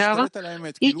замъглява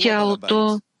и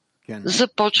тялото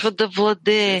започва да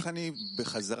владее.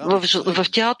 В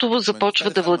тялото започва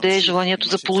да владее желанието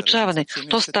за получаване.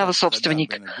 То става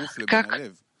собственик. Как?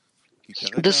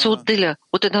 Да се отделя.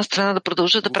 От една страна да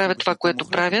продължа да правя това, което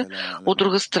правя, от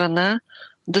друга страна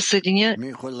да съединя,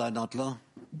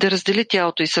 да разделя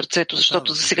тялото и сърцето,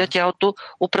 защото за сега тялото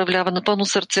управлява напълно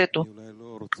сърцето.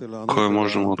 Кой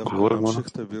може да му отговори?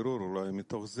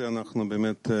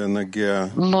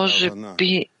 Може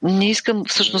би не искам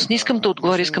да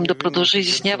отговоря, искам да продължа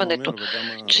изясняването,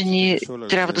 че ние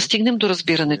трябва да стигнем до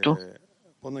разбирането.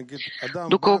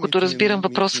 Доколкото разбирам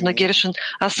въпроса на Гершен,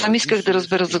 аз сам исках да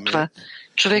разбера за това.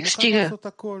 Човек стига,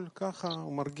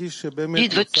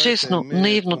 идва честно,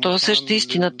 наивно, той усеща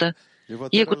истината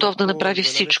и е готов да направи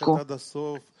всичко.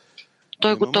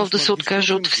 Той е готов да се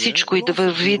откаже от всичко и да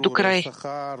върви до край.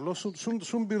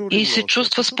 И се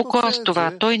чувства спокоен с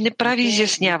това. Той не прави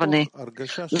изясняване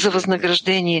за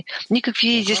възнаграждение. Никакви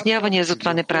изяснявания за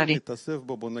това не прави.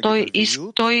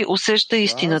 Той усеща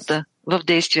истината в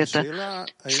действията.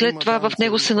 След това в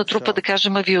него се натрупа, да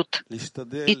кажем, авиот.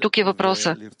 И тук е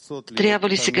въпроса. Трябва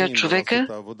ли сега човека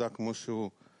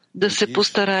да се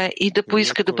постарае и да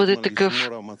поиска да бъде такъв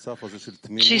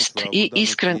чист и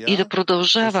искрен и да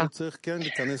продължава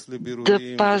да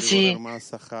пази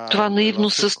това наивно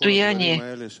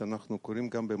състояние?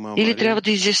 Или трябва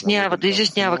да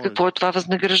изяснява какво е това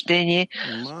възнаграждение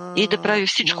и да прави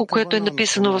всичко, което е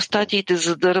написано в статиите,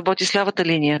 за да работи с лявата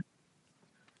линия?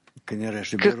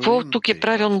 Какво тук е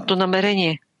правилното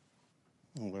намерение?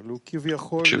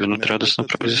 Очевидно трябва да се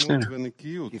направи изяснение.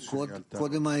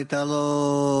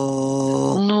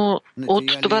 Но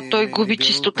от това той губи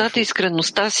чистотата и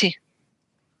искреността си.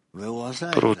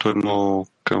 Първо той имал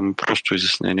към просто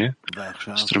изяснение,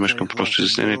 стремеж към просто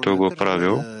изяснение, той го е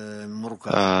правил,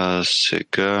 а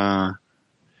сега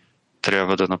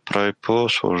трябва да направи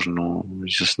по-сложно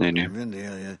изяснение.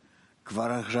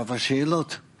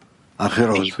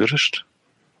 Разбираш?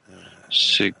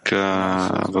 Сега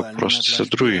въпросите са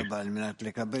други.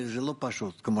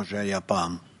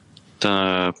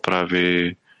 Да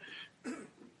прави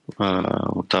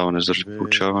отдаване заради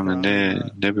получаване не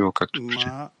е било както преди.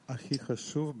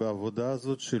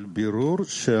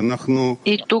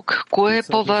 И тук, кое е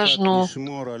по-важно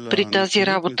при тази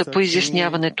работа по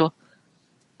изясняването?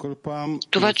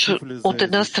 Това, че от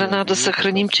една страна да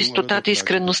съхраним чистотата и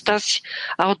искреността си,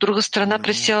 а от друга страна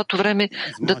през цялото време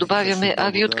да добавяме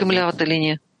ави от към лявата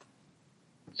линия.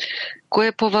 Кое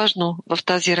е по-важно в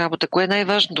тази работа? Кое е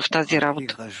най-важното в тази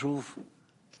работа?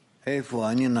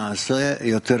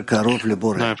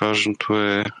 Най-важното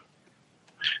е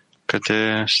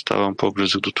къде ставам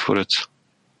по-близък до Твореца.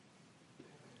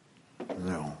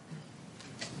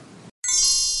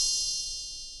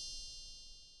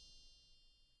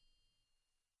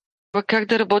 Как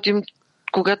да работим,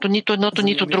 когато нито едното,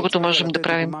 нито другото можем да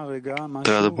правим?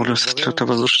 Трябва да молим светлината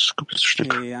възвръща към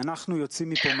източника.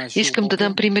 Искам да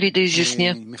дам пример и да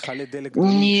изясня.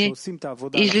 Ние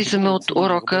излизаме от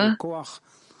урока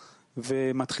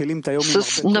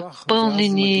с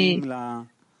напълнени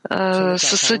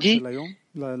съсъди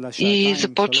и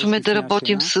започваме да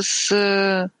работим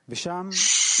с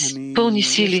пълни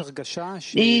сили.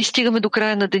 И стигаме до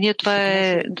края на деня, това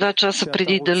е 2 часа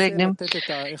преди да легнем.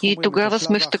 И тогава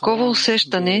сме в такова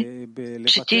усещане,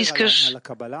 че ти искаш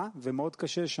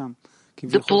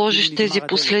да положиш тези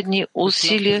последни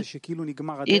усилия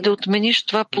и да отмениш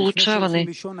това получаване,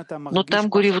 но там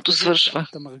горивото свършва.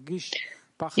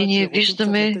 И ние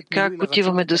виждаме как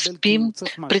отиваме да спим,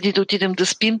 преди да отидем да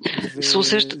спим, се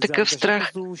усеща такъв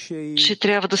страх, че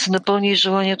трябва да се напълни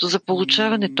желанието за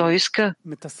получаване. Той иска.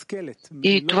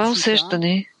 И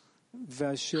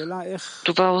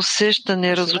това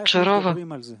усещане разочарова.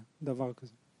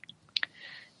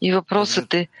 И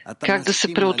въпросът е как да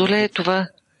се преодолее това.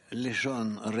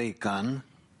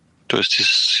 Тоест ти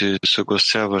се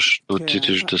съгласяваш да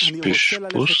отидеш да спиш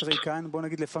пуст?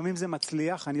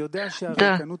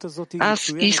 Да,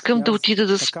 аз искам да отида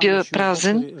да спя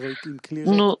празен,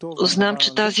 но знам,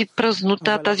 че тази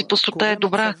празнота, тази пустота е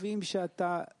добра,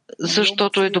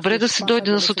 защото е добре да се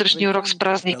дойде на сутрешния урок с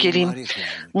празник Елим,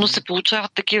 но се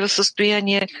получават такива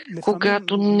състояния,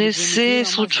 когато не се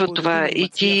случва това и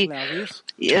ти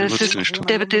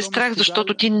тебе те е страх,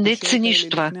 защото ти не цениш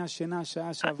това.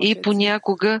 И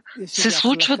понякога се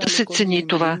случва да се цени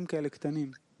това.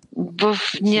 В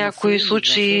някои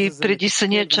случаи преди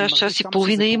съня час и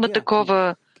половина има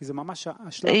такова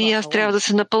и аз трябва да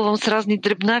се напълвам с разни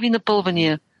дребнави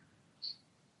напълвания.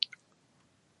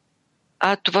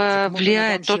 А това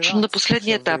влияе точно на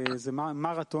последния етап.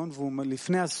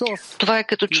 Това е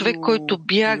като човек, който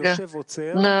бяга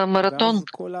на маратон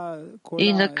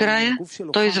и накрая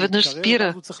той изведнъж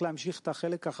спира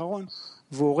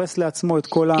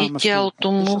и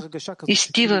тялото му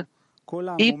изстива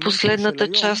и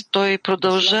последната част той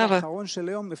продължава.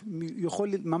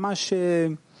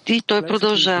 И той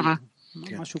продължава.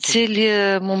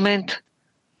 Целият момент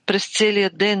през целия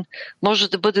ден може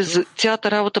да бъде,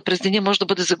 цялата работа през деня може да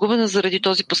бъде загубена заради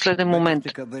този последен момент.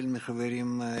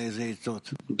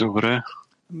 Добре.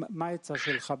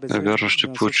 Вярно,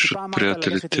 ще получиш от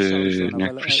приятелите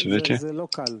някакви съвети.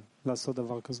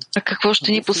 А какво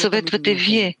ще ни посъветвате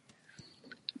вие?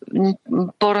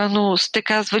 По-рано сте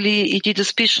казвали иди да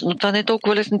спиш, но това не е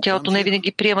толкова лесно. Тялото не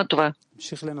винаги приема това.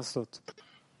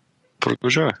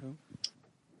 Продължавай.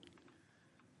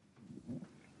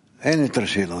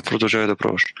 Продължавай да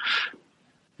пробваш.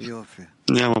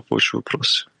 Няма повече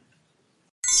въпроси.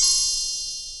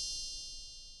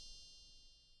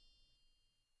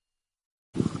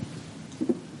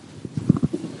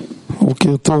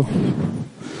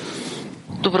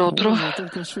 Добро утро.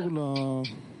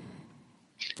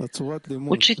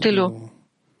 Учителю,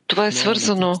 това е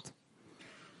свързано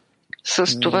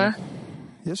с това,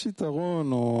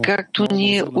 както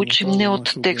ние учим не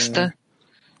от текста.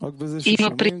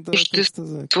 Има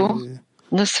преимущество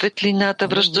на светлината,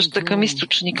 връщаща към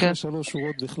източника.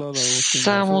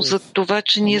 Само за това,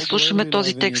 че ние слушаме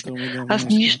този текст. Аз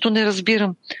нищо не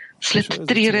разбирам. След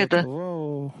 3 реда.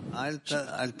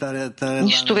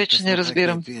 Нищо вече не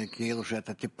разбирам.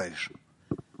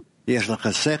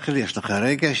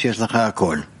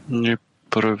 Не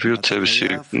прави от себе си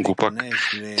глупак.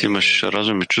 Ти имаш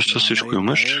разум и чувства, всичко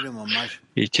имаш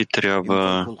и ти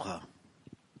трябва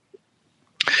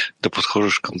да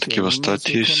подхождаш към такива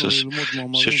статии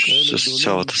с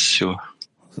цялата сила.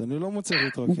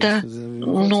 Да,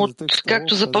 но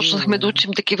както започнахме да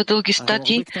учим такива дълги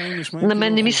статии, на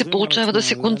мен не ми се получава да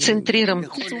се концентрирам.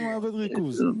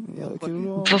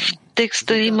 В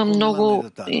текста има много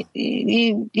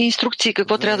инструкции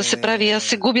какво трябва да се прави и аз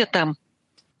се губя там.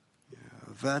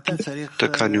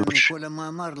 Така ни учи.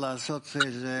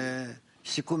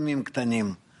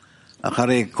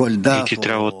 И ти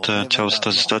трябва от цялата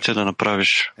тази статия да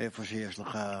направиш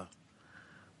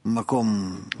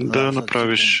да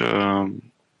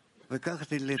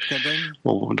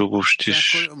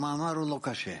обобщиш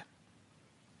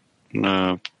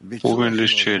на половин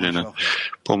листче или на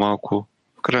по-малко.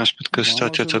 В крайна сметка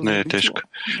статията не е тежка.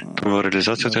 Но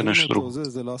реализацията е нещо друго.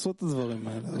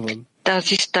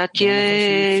 Тази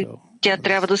статия тя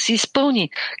трябва да се изпълни.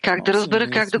 Как да разбера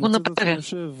как да го направя?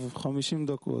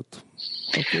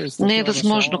 Не е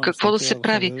възможно. Какво да се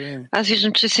прави? Аз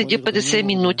виждам, че седя 50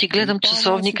 минути, гледам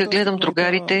часовника, гледам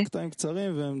другарите.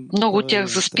 Много от тях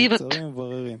заспиват.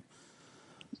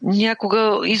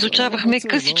 Някога изучавахме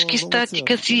късички стати,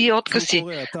 къси откъси.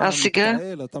 А сега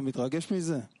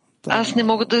аз не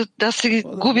мога да се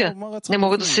губя. Не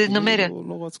мога да се намеря.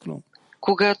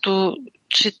 Когато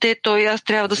чете той, аз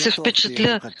трябва да се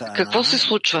впечатля. Какво се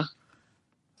случва?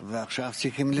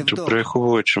 Добре,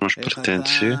 хубаво е, че имаш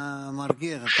претенции.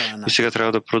 И сега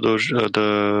трябва да продължи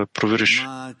да провериш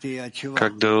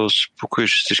как да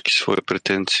успокоиш всички свои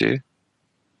претенции.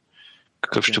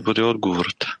 Какъв ще бъде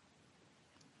отговорът?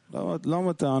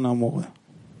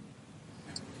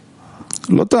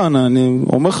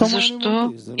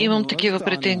 Защо имам такива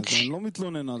претенции?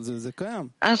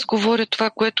 Аз говоря това,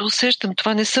 което усещам.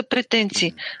 Това не са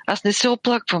претенции. Аз не се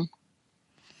оплаквам.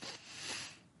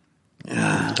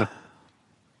 Да.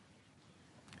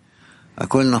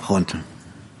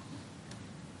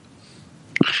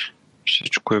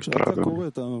 Всичко е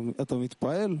правилно.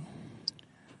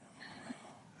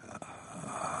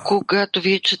 Когато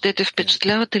вие четете,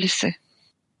 впечатлявате ли се?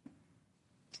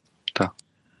 Да.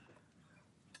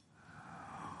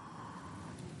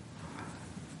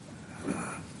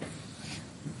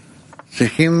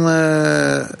 צריכים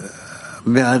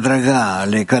בהדרגה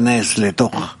להיכנס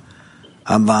לתוך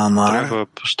המאמר. Трябва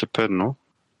постепенно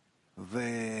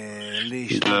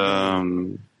да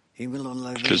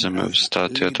влизаме в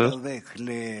статията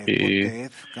и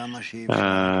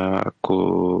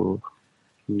ако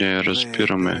не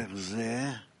разбираме,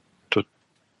 то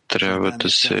трябва да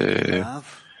се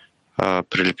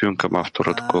прилепим към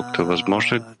автора, доколкото е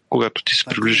възможно. Когато ти се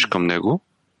приближиш към него,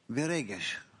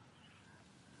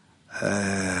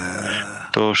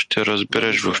 то ще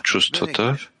разбереш в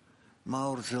чувствата,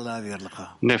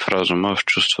 не в разума, а в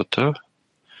чувствата,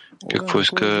 какво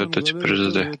иска да ти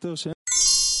предаде.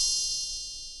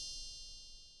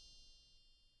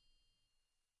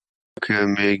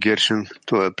 Ми Гершин,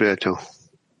 това е приятел.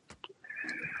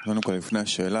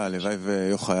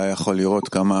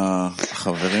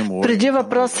 Преди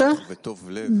въпроса,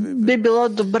 би било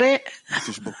добре,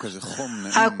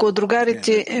 ако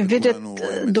другарите видят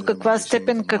до каква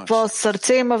степен, какво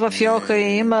сърце има в Йоха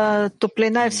и има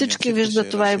топлина и всички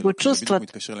виждат това и го чувстват.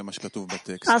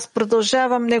 Аз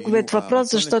продължавам неговият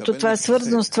въпрос, защото това е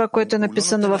свързано с това, което е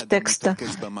написано в текста.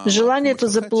 Желанието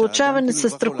за получаване се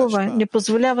страхува, не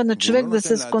позволява на човек да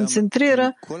се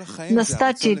сконцентрира на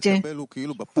статиите,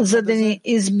 за да ни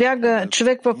избяга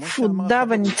човек в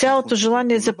отдаване. Цялото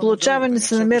желание за получаване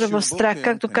се намира в страх.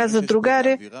 Както каза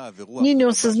другари, ние не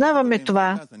осъзнаваме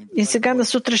това. И сега на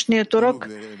сутрешният урок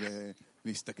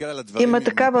има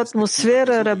такава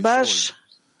атмосфера, рабаж.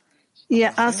 И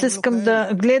аз искам да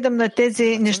гледам на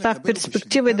тези неща в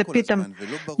перспектива и да питам.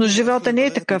 Но живота не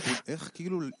е такъв.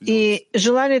 И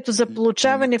желанието за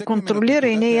получаване контролира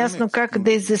и не е ясно как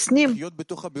да изясним,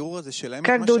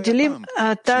 как да отделим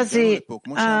тази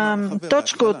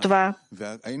точка от това.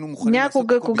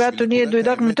 Някога, когато ние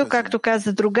дойдохме тук, както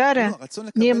каза другаря,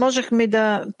 ние можехме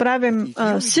да правим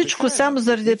всичко само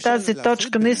заради тази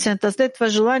точка на истината. След това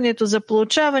желанието за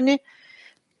получаване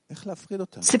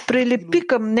се прилепи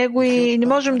към него и не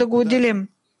можем да го отделим.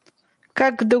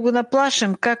 Как да го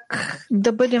наплашим? Как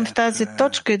да бъдем в тази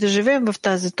точка и да живеем в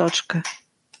тази точка?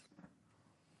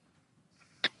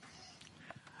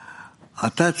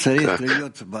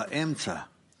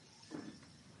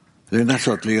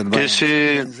 Ти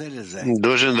си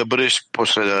должен да бъдеш по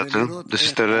средата, да се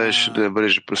стараеш да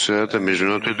бъдеш по средата между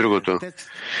едното и другото.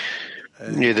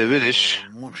 И да видиш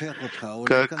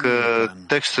как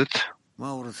текстът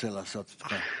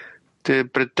те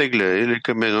претегля или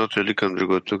към едното, или към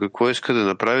другото. Какво иска да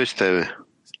направи с тебе?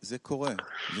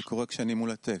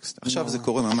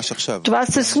 Това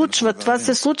се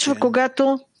случва,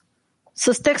 когато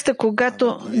с текста,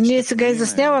 когато ние сега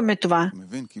изясняваме това.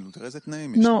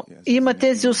 Но има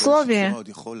тези условия.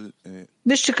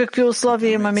 Вижте какви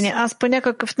условия имаме. Аз по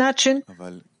някакъв начин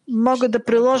мога да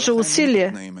приложа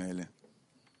усилия.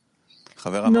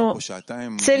 Но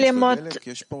целият моят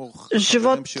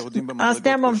живот, аз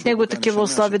нямам в него такива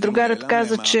условия. Другарят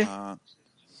каза, че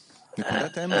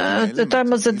той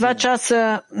има за 2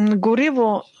 часа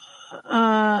гориво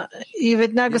и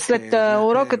веднага след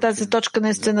урока тази точка на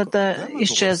истината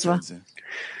изчезва.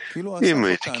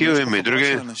 Има и такива, има и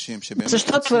други.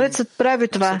 Защо Творецът прави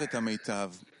това?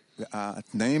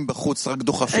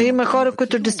 Има хора,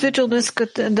 които действително искат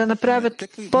да направят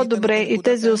по-добре и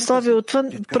тези условия отвън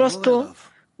просто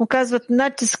оказват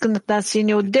натиск над нас и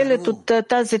ни отделят от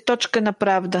тази точка на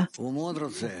правда.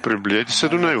 Приближете се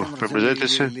до него. Приближете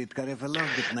се.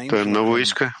 Той много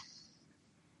иска.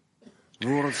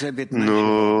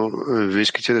 Но вие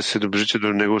искате да се доближите до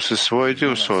него със своите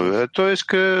условия. Той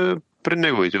иска при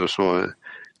неговите условия.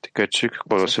 Така че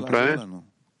какво да се прави?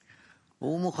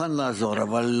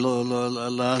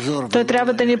 Той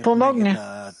трябва да ни помогне.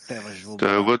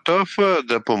 Той е готов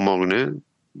да помогне,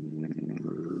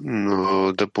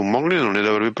 но не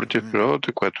да върви против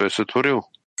природата, която е сътворил.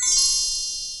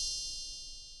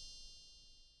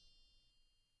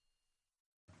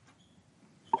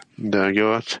 Да,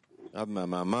 Гелат.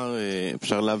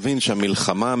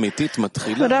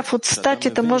 Рав, от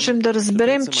статията можем да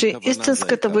разберем, че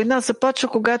истинската война започва,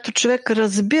 когато човек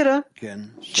разбира,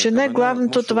 че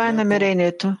най-главното това е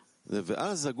намерението.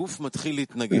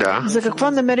 Да. За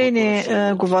какво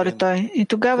намерение говори той? И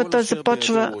тогава той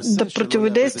започва да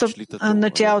противодейства на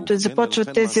тялото и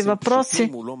започват тези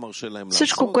въпроси.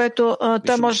 Всичко, което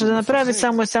той може да направи,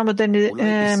 само да не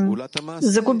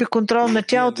загуби контрол на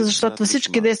тялото, защото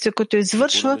всички действия, които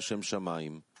извършва,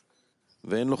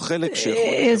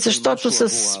 защото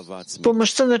с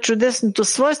помощта на чудесното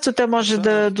свойство те може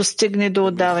да достигне до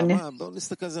отдаване.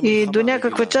 И до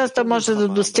някаква част той може да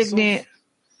достигне.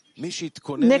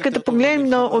 Нека да погледнем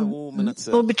на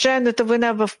обичайната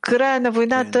война. В края на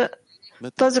войната,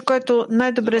 този, който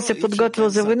най-добре се подготвил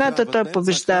за войната, той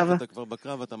побеждава.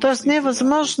 Тоест не е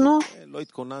възможно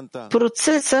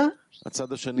процеса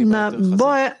на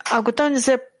боя, ако той не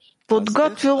се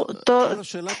подготвил, то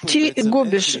ти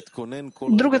губиш.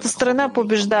 Другата страна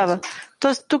побеждава.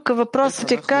 Тоест тук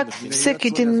въпросът е как всеки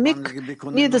един миг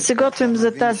ние да се готвим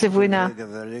за тази война.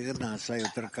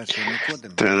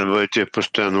 Трябва да бъдете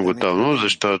постоянно готовно,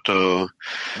 защото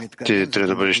ти трябва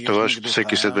да бъдеш това, защото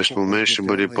всеки следващ момент ще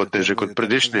бъде по-тежък от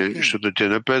предишния, защото ти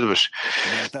напредваш.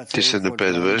 Ти се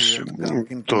напредваш.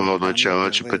 Това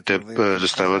означава, че пред теб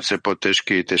застават все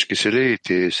по-тежки и тежки сили и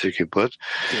ти всеки път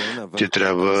ти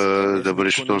трябва да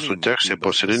бъдеш относно тях все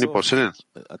по-силен и по-силен.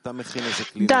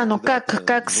 Да, но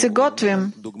как се готвим?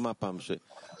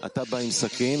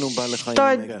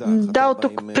 Той дал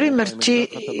тук пример. Ти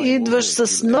идваш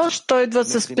с нож, той идва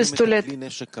с пистолет.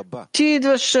 Ти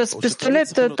идваш с пистолет,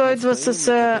 той идва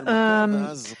с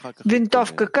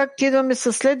винтовка. Как идваме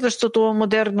с следващото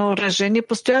модерно оръжие? Ние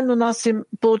постоянно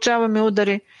получаваме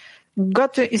удари.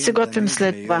 Готвим и се готвим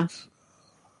след това.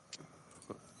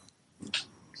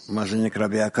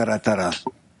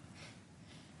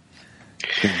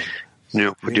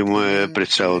 Необходимо е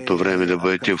през цялото време да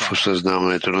бъдете в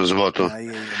осъзнаването на злото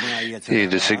и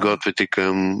да се готвите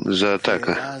за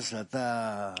атака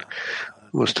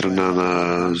от страна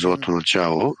на злото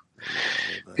начало.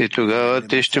 И тогава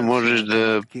ти ще можеш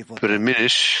да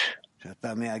преминеш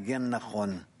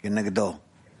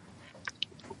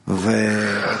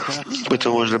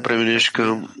който може да преминеш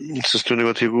към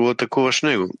състоянието и го атакуваш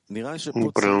него.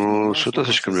 Правилно се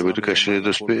отнасяш към него, така ще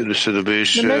да се добиеш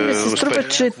успех. На мен ми се струва,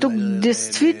 че тук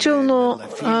действително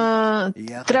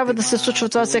трябва да се случва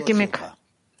това всеки миг.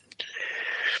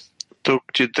 Тук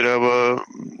ти трябва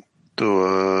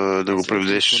да го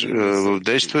приведеш в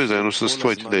действие, заедно с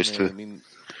твоите действия.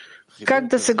 Как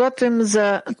да се готвим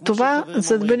за това,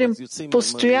 за да бъдем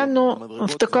постоянно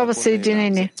в такова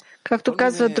съединение? Както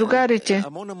казват другарите,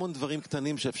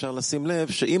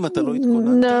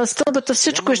 на стълбата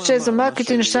всичко изчезва,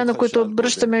 малките неща, на които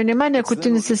обръщаме внимание, ако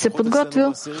ти не си се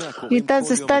подготвил. И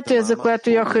тази статия, за която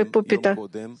Йохай попита,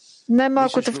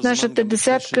 най-малкото в нашата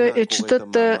десятка е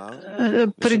четат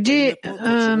преди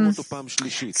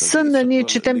сън, ние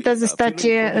четем тази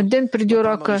статия ден преди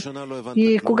урока.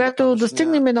 И когато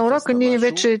достигнем на урока, ние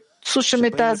вече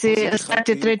слушаме тази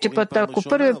статия трети път. Ако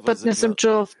първи път не съм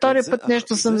чул, втори път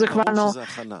нещо съм захванал,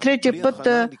 третия път,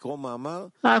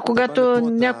 когато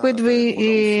някой идва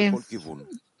и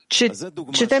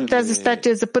четем тази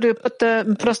статия за първи път,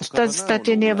 просто тази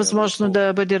статия не е възможно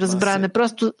да бъде разбрана.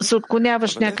 Просто се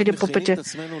отклоняваш някъде по пътя.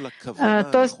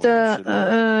 Тоест,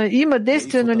 има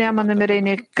действие, но няма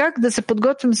намерение. Как да се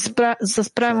подготвим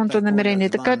с правилното намерение,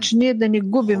 така че ние да не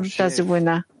губим тази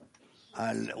война?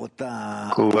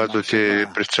 Когато ти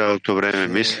през цялото време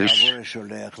мислиш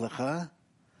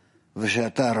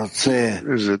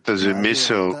за тази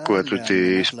мисъл, която ти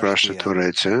изпраща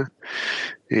Твореца,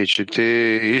 и че ти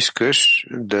искаш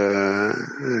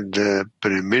да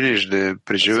преминеш, да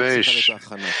преживееш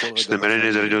с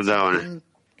намерение заради отдаване.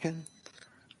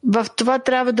 В това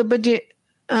трябва да бъде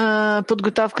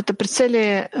подготовката през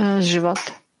целия живот.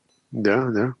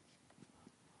 Да.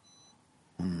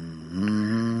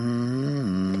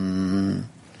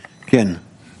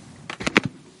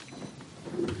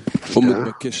 הוא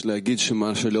מתבקש להגיד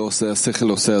שמה שלא עושה השכל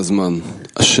עושה הזמן.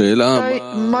 השאלה... Той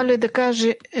моля да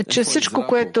каже, че всичко,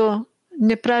 което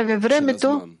не прави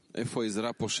времето,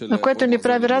 което не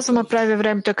прави разума, прави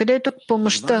времето. Къде е тук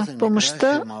помощта?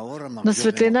 Помощта на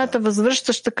светлината,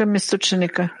 възвръщаща към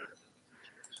източника.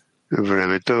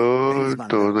 Времето,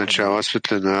 то означава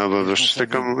светлина, възвръщаща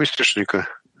към източника.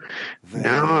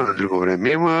 Няма друго време,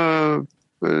 има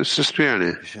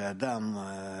състояние.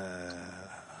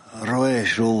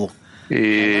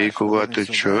 И когато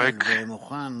човек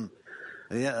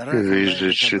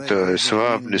вижда, че той е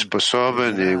слаб,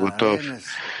 неспособен и е готов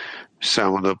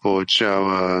само да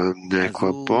получава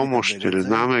някаква помощ или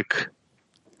намек,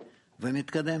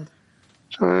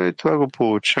 той това го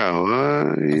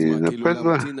получава и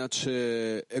напредва.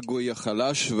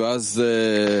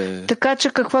 Така че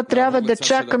какво трябва да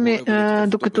чакаме,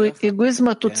 докато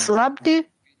егоизмът отслабне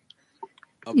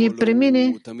и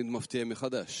премине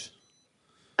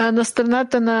на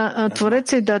страната на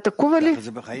Твореца и да атакува ли?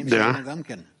 Да.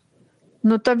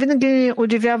 Но това винаги ни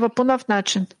удивява по нов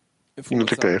начин. Но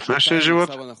така е в нашия живот.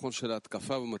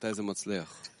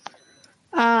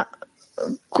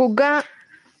 Кога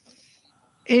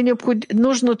е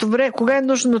нужното време, кога е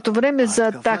нужното време за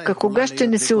атака? Кога ще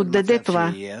ни се отдаде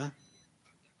това?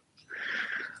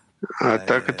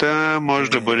 Атаката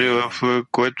може да бъде в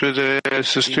което е да е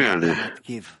състояние.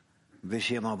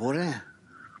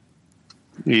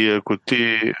 И ако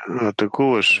ти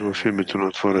атакуваш в името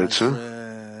на Твореца,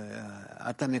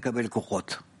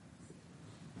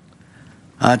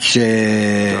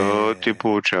 то ти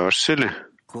получаваш сили.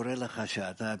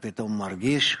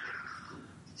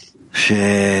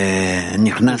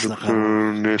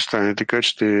 Не стане така,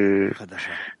 че ти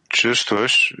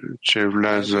чувстваш, че е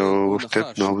влязъл в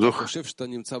теб нов дух.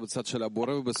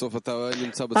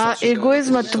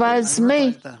 Егоизмът, това е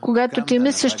змей. Когато ти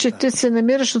мислиш, че ти се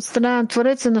намираш от страна на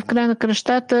Твореца, но в края на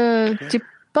кръщата ти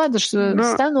падаш.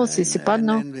 Станал си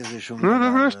паднал. Ну,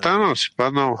 добре, станал си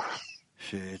паднал.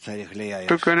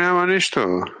 Тук няма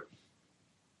нищо,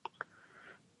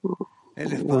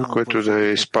 което да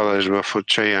изпадаш в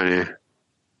отчаяние.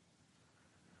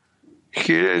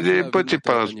 Хиляди пъти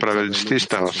падат праведниците и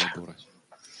стават.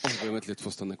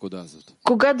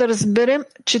 Кога да разберем,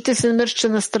 че ти се намираш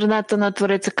на страната на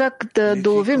Твореца? Как да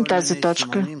доловим тази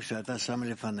точка?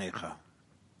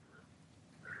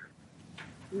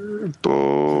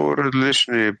 По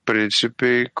различни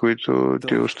принципи, които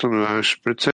ти установяваш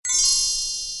пред себе.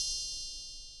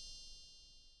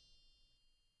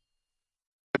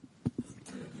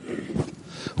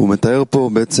 הוא מתאר פה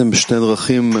בעצם בשתי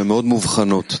דרכים מאוד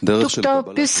מובחנות. דרך של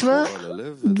קבלה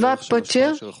два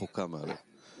пътя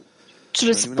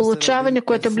чрез получаване,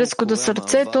 което е близко до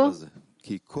сърцето,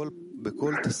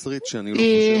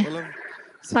 и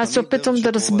аз се опитвам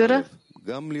да разбера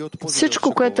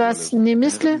всичко, което аз не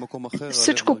мисля,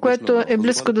 всичко, което е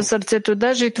близко до сърцето,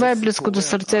 даже и това е близко до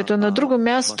сърцето. На друго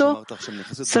място,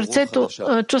 сърцето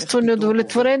чувства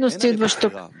неудовлетвореност, идваш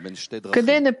тук.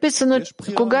 Къде е написано,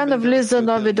 кога навлиза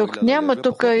нови дух? Няма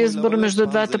тук избор между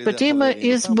двата пъти. Има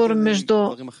избор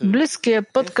между близкия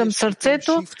път към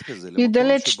сърцето и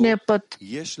далечния път.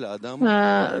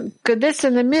 Къде се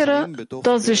намира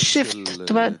този шифт,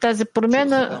 тази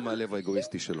промяна,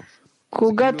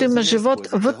 когато има живот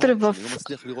вътре в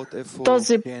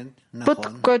този път,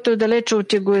 който е далече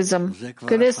от егоизъм?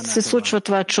 Къде се случва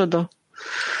това чудо?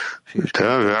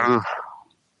 Да, вярно.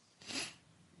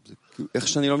 איך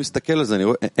שאני לא מסתכל על זה, אני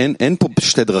רואה, אין פה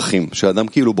שתי דרכים, שהאדם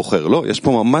כאילו בוחר, לא? יש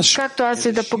פה ממש... Както аз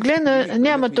и да погледна,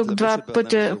 няма тук два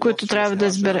пътя, които трябва да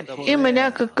избере. Има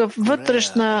някакъв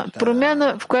вътрешна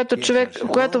промяна, в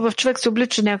която в човек се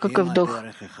облича някакъв дух.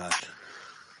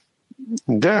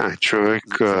 Да, човек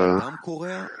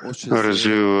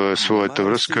развива своята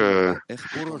връзка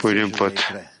по един път.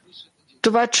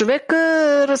 Това човек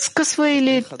разкъсва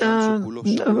или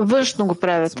външно го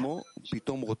правят?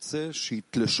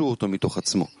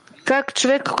 Как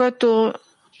човек, който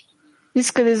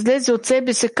иска да излезе от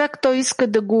себе си, как той иска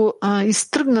да го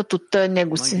изтръгнат от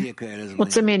него си,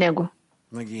 от самия него?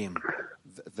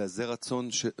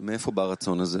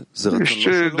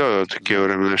 Ще дадат такива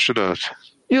времена, ще дадат.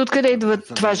 И откъде идва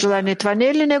това желание? Това не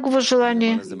е ли негово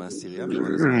желание?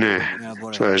 Не,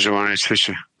 това е желание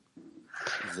свише.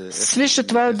 Свише,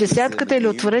 това е от десятката или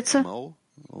от Твореца?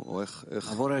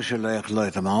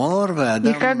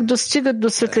 И как достигат до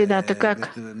светлината?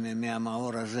 Как?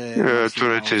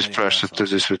 Твореца изпраща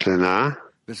тази светлина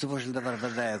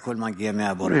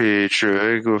и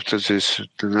човек в тази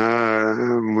светлина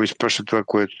му изпраща това,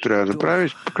 което трябва да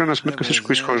прави. По крайна сметка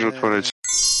всичко изхожда от Твореца.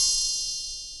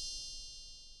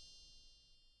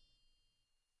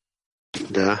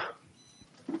 Да.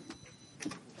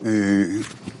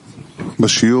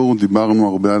 בשיעור דיברנו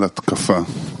הרבה על התקפה.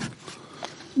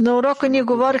 На урока ние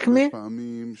говорихме,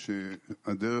 פעמים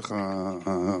שהדרך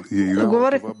היעילה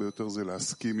והטובה ביותר זה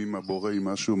להסכים עם הבורא, עם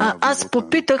משהו מעביר אותנו. аз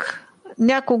попитах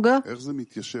някога, איך זה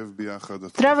מתיישב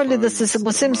ביחד? трябва ли да се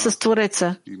съгласим с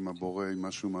Твореца? עם הבורא, עם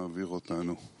משהו מעביר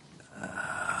אותנו.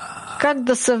 Как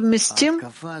да съвместим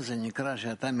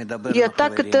и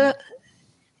атаката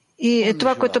и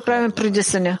това, което правим преди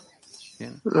съня?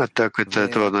 Атаката е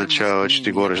това начало, че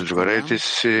ти говориш с другарите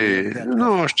си,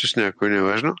 но още с някой не е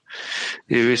важно.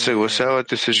 И ви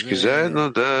съгласявате всички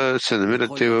заедно да се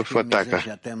намирате в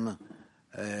атака.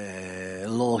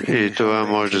 И това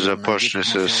може да започне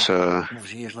с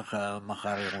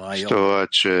това,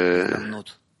 че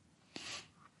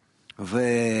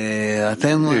вие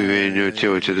не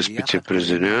отивате да спите през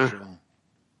деня.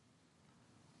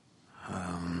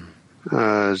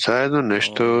 Заедно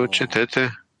нещо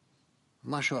четете.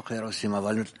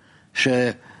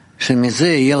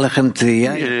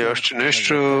 Или още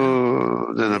нещо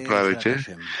да направите,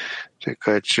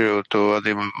 така че от това да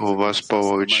има у вас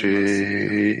повече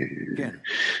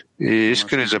и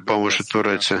искане за помощ от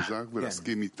Твореца.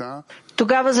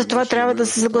 Тогава за това трябва да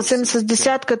се съгласим с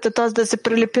десятката, т.е. да се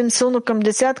прилепим силно към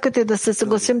десятката и да се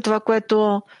съгласим това,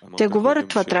 което те говорят,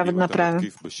 това трябва да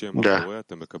направим. Да.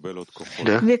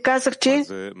 Вие казахте,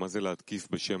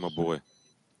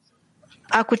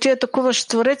 ако ти атакуваш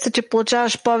Твореца, ти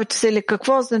получаваш повече сили.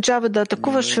 Какво означава да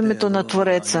атакуваш в името на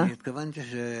Твореца?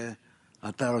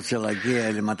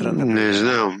 Не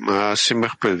знам. Аз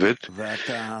имах предвид,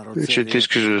 че ти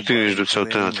искаш да достигнеш до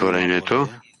целта на творението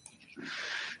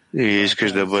и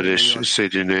искаш да бъдеш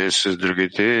съединен с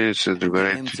другите, с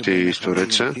другарите и с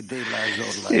Твореца.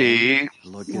 И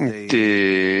ти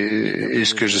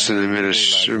искаш да се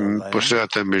намираш по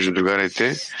средата между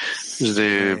другарите, за да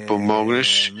им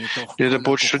помогнеш и да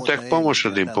получиш от тях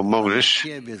помощ, да им помогнеш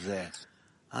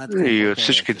и от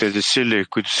всички тези сили,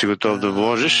 които си готов да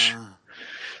вложиш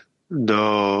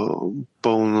до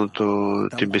пълното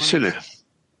ти безсилие.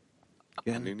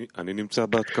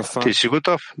 Ти си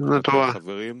готов на това.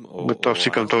 Готов си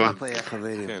към това.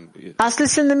 Аз ли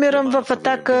се намирам в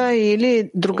атака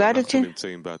или другарите?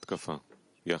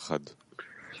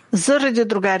 Заради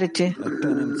другарите.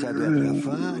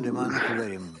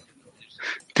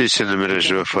 Ти се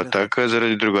намираш в атака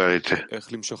заради другарите.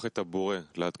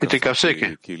 И така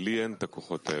всеки.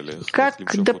 Как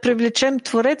да привлечем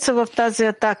Твореца в тази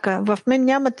атака? В мен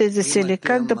няма тези сили.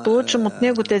 Как да получим от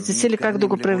него тези сили? Как да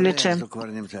го привлечем?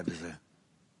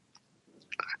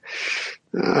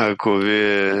 Ако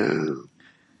вие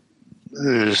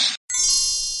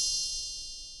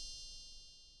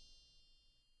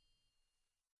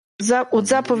от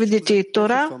заповедите и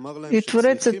Тора, и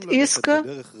Творецът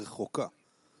иска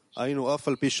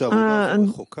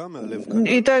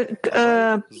и той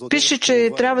пише,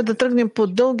 че трябва да тръгнем по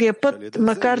дългия път,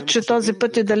 макар че този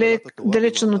път е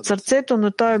далечен от сърцето,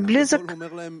 но той е близък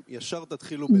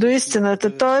до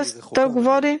истината. Тоест, той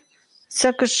говори,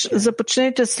 сякаш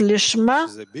започнете с лишма,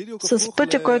 с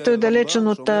пътя, който е далечен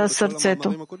от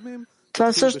сърцето.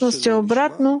 Това всъщност е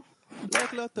обратно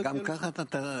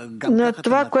на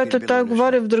това, което той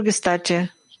говори в други статии.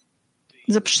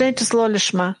 Започнете с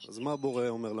лолишма.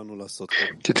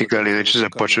 Ти така ли иначе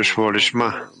започваш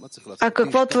лолишма? А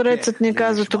какво Творецът ни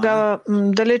казва тогава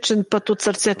далечен път от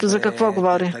сърцето? За какво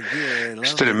говори?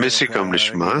 Стреми си към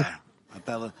лишма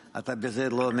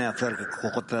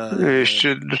и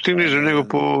ще достигнеш до него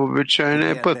по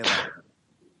обичайния път.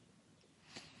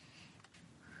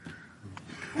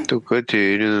 Тук ти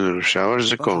не нарушаваш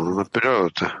закона на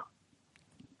природата.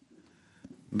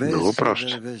 Много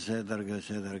просто.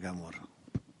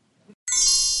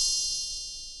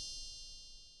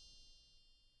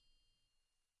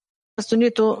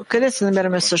 Нито къде се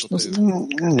намираме всъщност?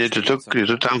 Нито тук,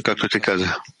 нито там, както ти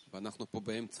каза.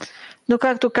 Но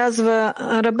както казва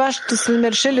Раба, ще се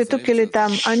намериш ли тук или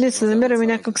там, а ние се намираме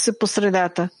някак си по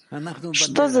средата.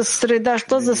 Що за среда,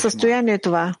 що за състояние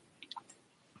това?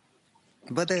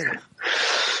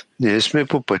 Ние сме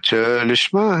по пътя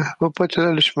лишма, по пътя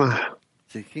на лишма.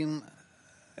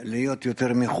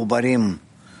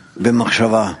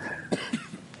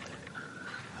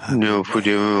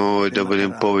 Необходимо е да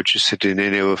бъдем повече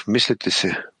съединени в мислите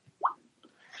си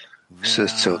с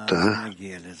целта.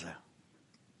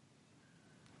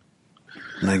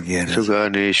 Тогава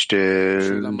ние ще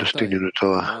достигнем до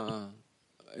това.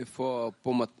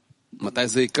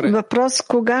 Въпрос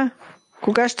кога?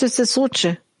 Кога ще се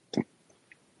случи?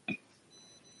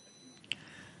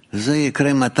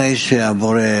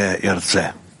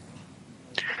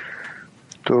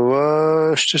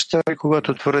 Това ще стане,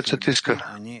 когато Творецът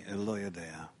иска.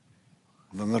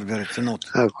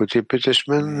 Ако ти питаш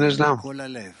мен, не знам.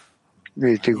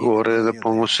 И ти говоря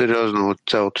напълно сериозно от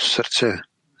цялото сърце.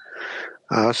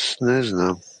 Аз не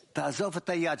знам.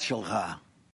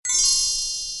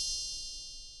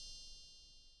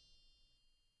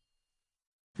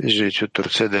 Жить от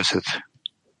Турция 10.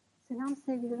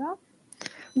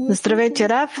 Здравейте,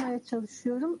 Рав.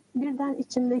 Çalışıyorum. Birden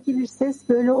içimdeki bir ses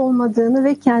böyle olmadığını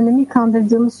ve kendimi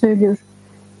kandırdığımı söylüyor.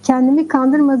 Kendimi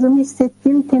kandırmadığımı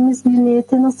hissettiğim temiz bir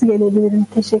niyete nasıl gelebilirim?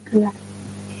 Teşekkürler.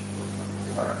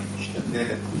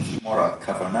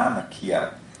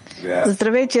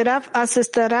 Здравейте, Рав. Аз се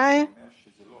старая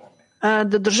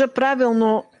да държа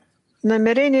правилно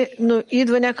намерение, но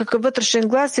идва някакъв вътрешен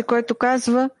глас, който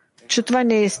казва, че това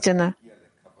не е истина.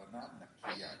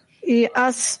 И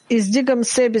аз издигам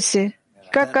себе си.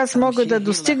 Как аз мога да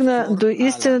достигна до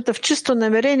истината в чисто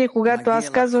намерение, когато аз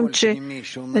казвам, че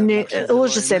не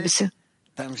лъжа себе си?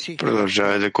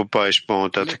 Продължавай да копаеш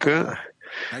по-нататъка.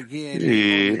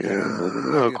 И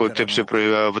ако от теб се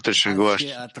проявява вътрешен глас,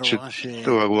 че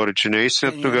това говори, че не е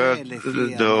истина, тогава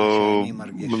да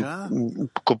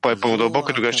копай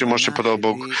по-дълбоко, тогава ще можеш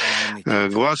по-дълбок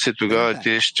глас и тогава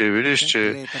ти ще видиш,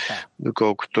 че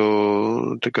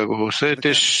доколкото така го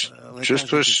усетиш,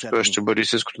 чувстваш, това ще бъде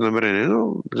истинското намерение,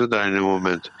 но за даден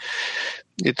момент.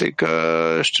 И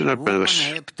така ще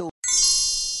напредваш.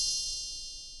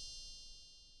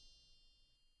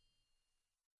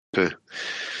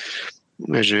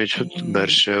 Жените от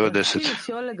Бершева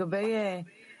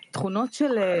 10.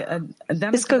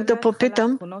 Исках да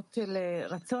попитам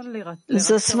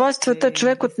за свойствата.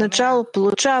 Човек от начало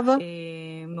получава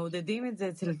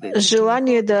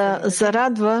желание да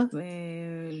зарадва.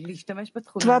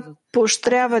 Това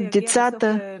поощрява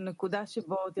децата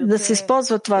да се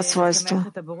използва това свойство.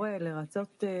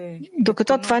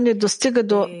 Докато това не достига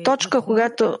до точка,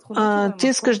 когато ти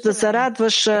искаш да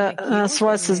зарадваш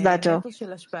своя Създател.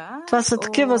 Това са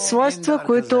такива свойства,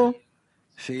 които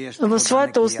в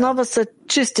своята основа са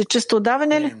чисти. Чисто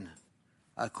отдаване ли?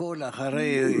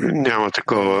 Няма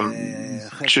такова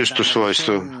чисто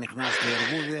свойство.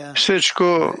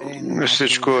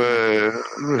 Всичко е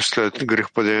след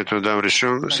грехопадението на Адам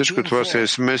Ришон. Всичко това се е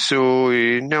смесило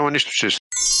и няма нищо чисто.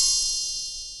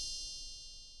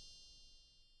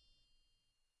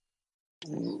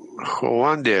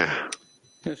 Холандия.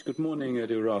 Yes, good morning,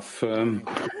 Rav.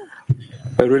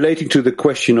 Relating to the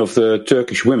question of the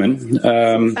Turkish women.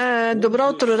 Добро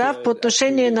утро, Рав. По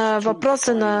отношение на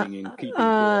въпроса на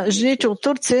жените от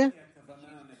Турция,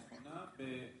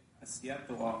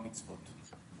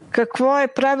 какво е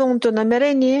правилното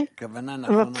намерение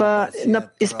в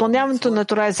изпълняването на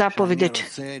Тора и заповедите?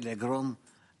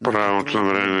 Правилното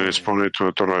намерение на изпълнението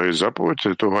на Тора и заповедите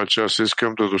е това, че аз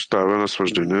искам да доставя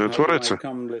наслаждение на Твореца.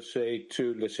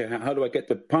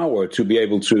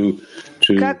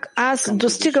 Как аз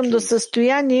достигам до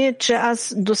състояние, че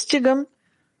аз достигам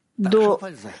до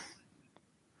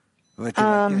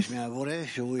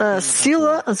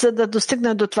сила, за да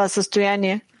достигна до това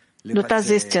състояние, до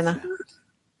тази истина?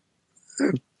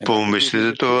 Помисли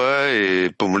за това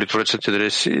и помоли Твореца ти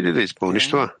да си или да изпълниш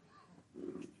това.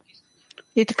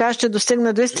 И така ще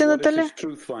достигна до истината ли?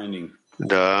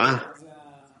 Да.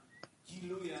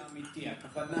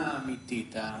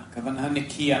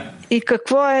 И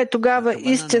какво е тогава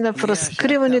истина в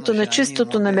разкриването на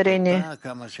чистото намерение?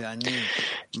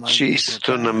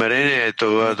 Чистото намерение е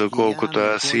това, доколкото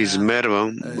аз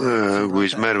го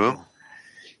измервам.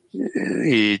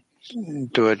 И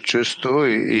това е чисто.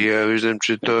 И я виждам,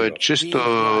 че то е чисто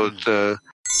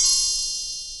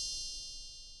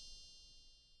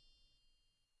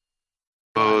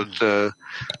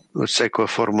от всяка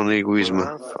форма на егоизма.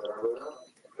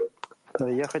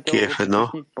 Киев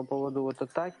едно.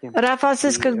 Раф, аз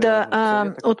исках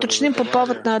да уточним по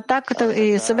повод на атаката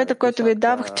и съвета, който ви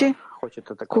давахте.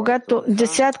 Когато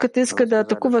десятката иска да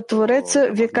атакува Твореца,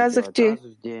 вие казахте,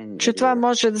 че това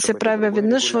може да се прави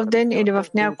веднъж в ден или в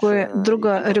някоя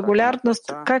друга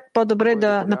регулярност. Как по-добре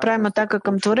да направим атака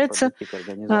към Твореца?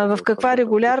 В каква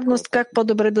регулярност? Как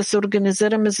по-добре да се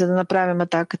организираме, за да направим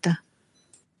атаката?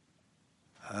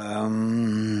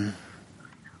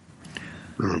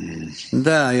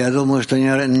 Да, я думаю, что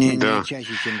не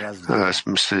чаще, чем раз в ден. Аз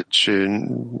мисля, че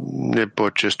не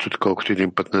по-често, отколкото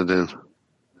един път на ден.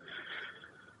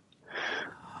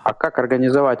 А как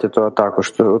организовать эту атаку?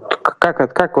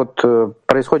 Как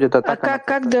происходит атака?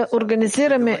 Как да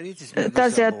организираме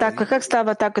тази атака? Как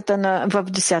става атаката в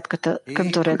десятката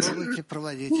към Твореца?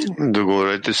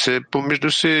 Договорете се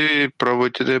помежду си,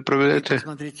 пробуйте да я проведете.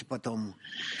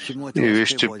 И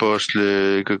вижте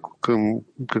после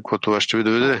какво това ще ви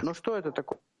доведе. Ну что это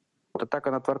такое?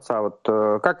 Атака на Творца.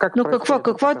 Но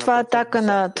какво е това атака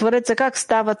на Твореца? Как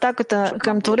става атаката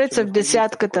към Твореца в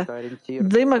десятката?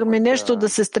 Да имаме нещо да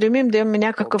се стремим, да имаме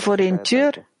някакъв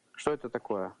ориентир?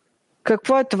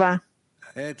 Какво е това?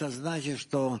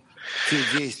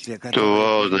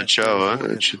 Това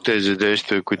означава, че тези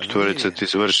действия, които Творецът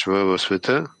извършва в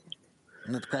света,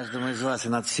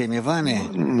 над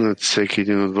всеки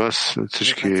един от вас, над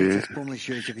всички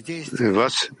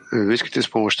вас, ви искате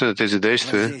с помощта на тези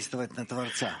действия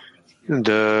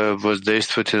да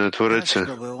въздействате на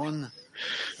Твореца,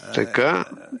 така,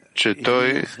 че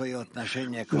той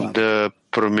да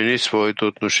промени своето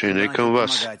отношение към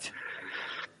вас,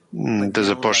 да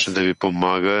започне да ви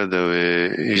помага, да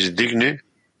ви издигне.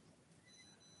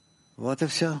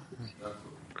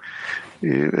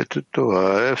 И ето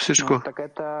това е всичко.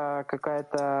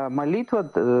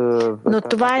 Но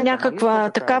това е някаква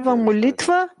такава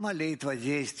молитва?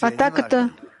 Атаката?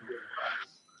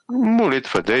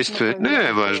 Молитва, действие, не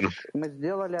е важно.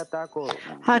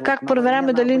 А как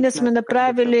проверяме дали не сме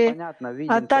направили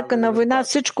атака на война?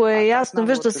 Всичко е ясно,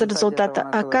 вижда се резултата.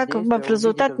 А как в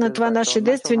резултат на това наше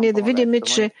действие ние да видим,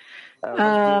 че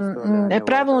е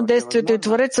правилно действието и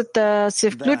Творецът се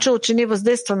е включил, че ние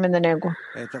въздействаме на него?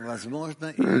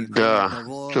 Да,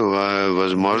 това е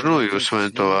възможно и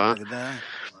освен това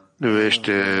вие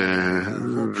ще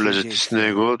влезете с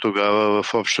него тогава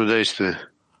в общо действие.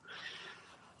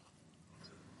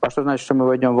 А что значит, что мы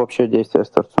войдем в общее действие с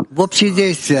Творцом? В общее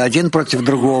действие, один против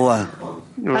другого. А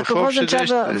какво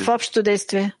означава в общо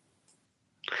действие?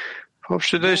 В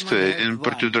общо действие, един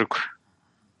против друг.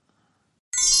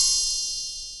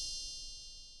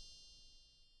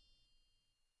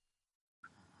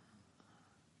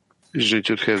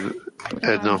 Жити от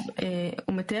едно.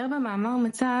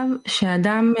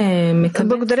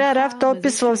 Благодаря, Рав, той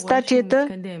описва в статията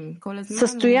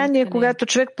състояние, когато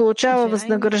човек получава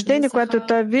възнаграждение, когато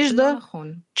той вижда,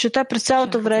 че той през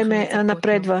цялото време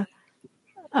напредва.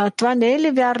 А това не е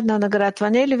ли вярна награда? Това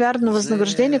не е ли вярно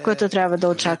възнаграждение, което трябва да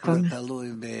очакваме?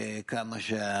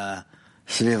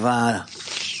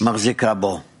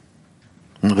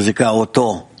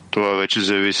 Това вече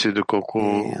зависи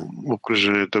доколко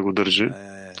окружението го държи.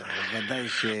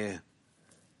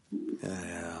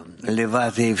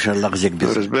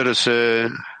 Разбира се,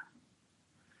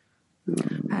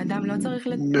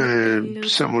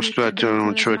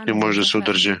 самостоятелно човек не може да се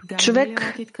удържи.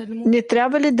 Човек не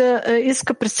трябва ли да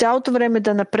иска през цялото време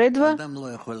да напредва?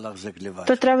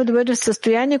 Той трябва да бъде в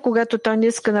състояние, когато той не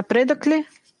иска напредък ли?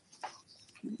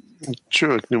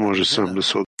 Човек не може сам да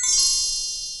се удържи.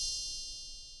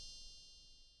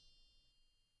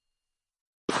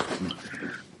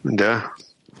 Да.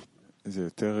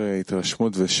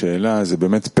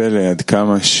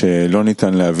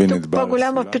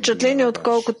 По-голямо впечатление,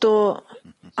 отколкото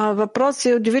въпрос,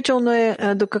 и удивително е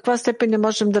до каква степен не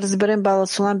можем да разберем Бала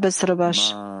Сулам без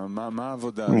Рабаш.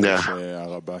 Да.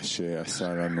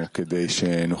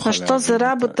 А що за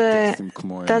работа е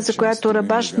тази, която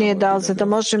Рабаш ни е дал, за да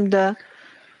можем да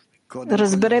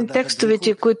разберем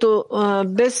текстовете, които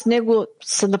без него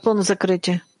са напълно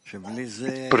закрити?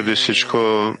 Преди всичко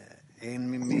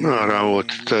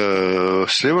работата,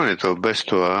 сливането, без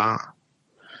това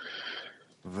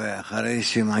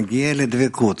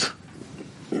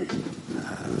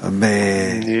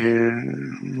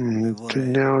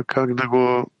няма как да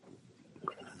го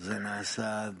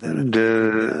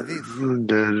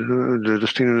да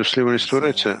достигне до сливане с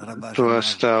Твореца. Това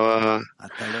става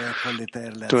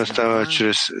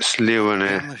чрез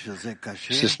сливане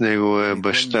с неговия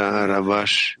баща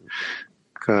Рабаш.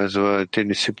 Казва, ти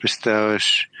не си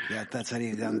представяш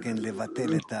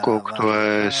колкото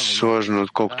е сложно,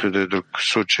 отколкото да е друг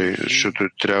случай, защото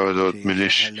трябва да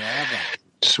отмениш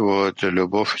своята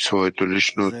любов и своето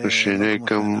лично отношение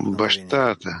към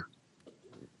бащата.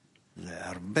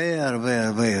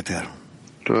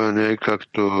 Това не е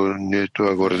както ние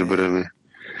това го разбираме.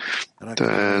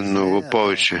 Това е много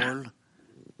повече.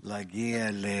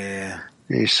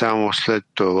 И само след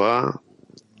това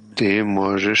ти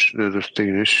можеш да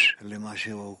достигнеш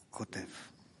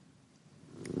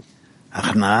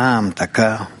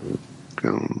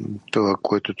към това,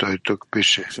 което той тук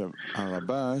пише.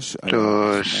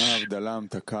 Тоест,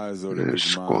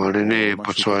 склонение и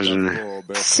подслаждане.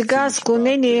 Сега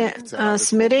склонение,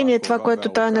 смирение, това, което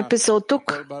той е написал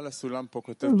тук,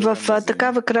 в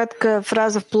такава кратка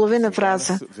фраза, в половина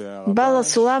фраза. Бала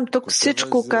Сулам тук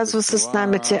всичко казва с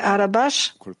намеци, а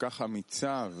Рабаш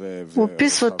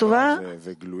описва това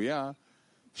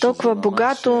толкова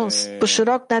богато, по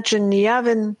широк начин,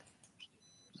 неявен,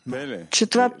 че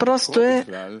това просто е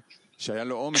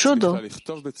чудо.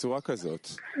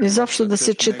 Изобщо да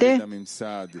се чете.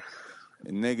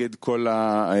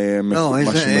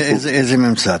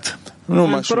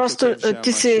 Просто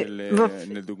ти си в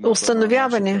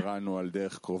установяване.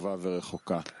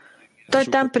 Той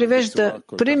там привежда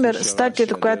пример,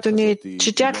 статията, която ние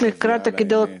четяхме кратък и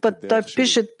дълъг път. Той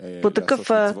пише по такъв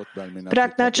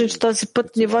пряк начин, че този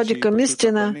път ни води към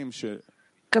истина,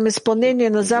 към изпълнение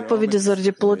на заповеди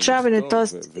заради получаване,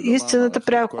 т.е. истината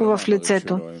пряко в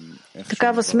лицето.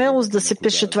 Такава смелост да се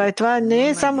пише това и това не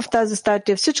е само в тази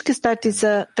статия. Всички статии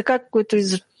са така, които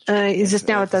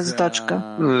изясняват тази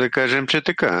точка. Да кажем, че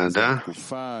така, да.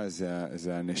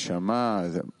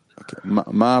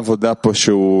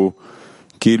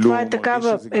 Това е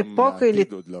такава епоха или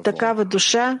такава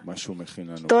душа,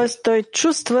 т.е. той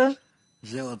чувства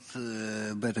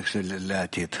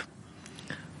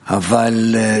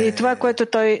и това, което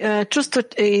той чувства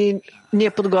и ни е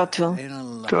подготвил.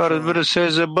 Това, разбира се, е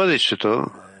за бъдещето,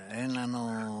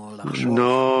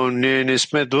 но ние не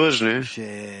сме длъжни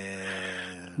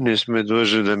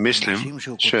да мислим,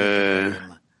 че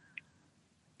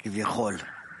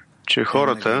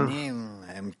хората,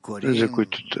 за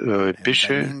които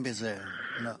пише,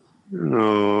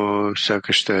 но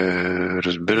сякаш ще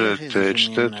разбират,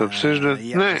 четат, обсъждат.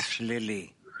 Не.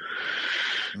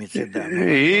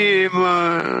 И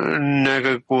има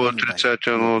някакво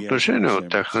отрицателно отношение от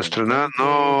тяхна страна,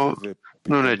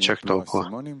 но не чак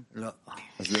толкова.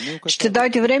 Ще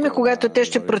дойде време, когато те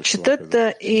ще прочитат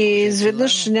и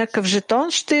изведнъж някакъв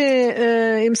жетон ще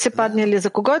им се падне ли. За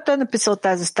кого е той написал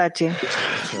тази статия?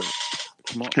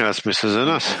 Аз мисля за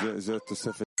нас.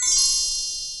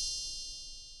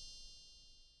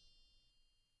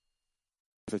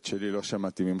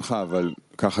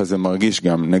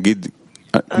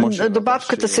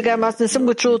 Добавката сега, аз не съм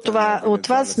го чул това от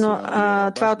вас, но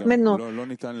това е от мен, но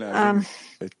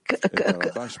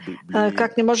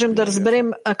как не можем да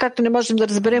разберем, както не можем да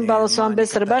разберем Бала Сулам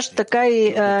без Рабаш, така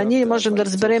и ние не можем да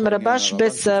разберем Рабаш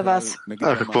без вас.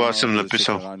 Какво аз съм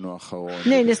написал?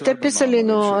 Не сте писали,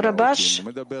 но Рабаш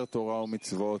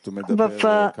в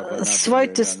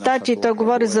своите статии той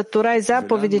говори за Тора и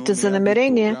заповедите, за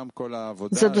намерение,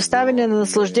 за доставяне на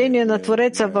наслаждение на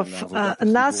Твореца в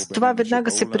нас. Това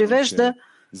веднага се привежда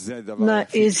на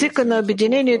езика на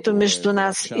обединението между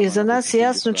нас. И за нас е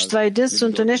ясно, че това е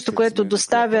единственото нещо, което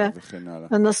доставя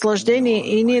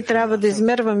наслаждение и ние трябва да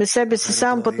измерваме себе си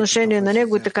само по отношение на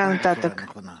него и така нататък.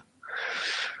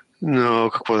 Но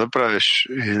какво да правиш?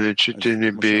 Иначе ти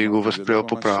не би го възприел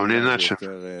по правилния начин.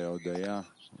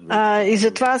 И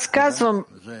затова аз казвам,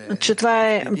 че това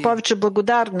е повече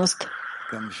благодарност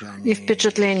и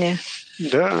впечатление.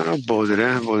 Да,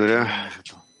 благодаря.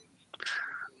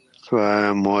 Това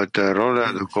е моята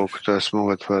роля, доколкото аз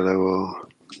мога това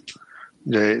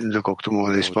доколкото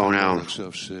мога да изпълнявам.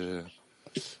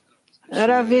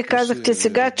 Рав, вие казахте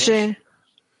сега, че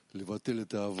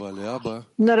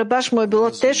на Рабаш му е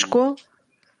било тежко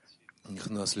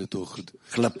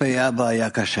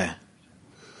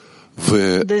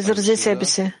да изрази себе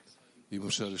си.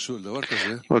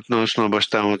 Относно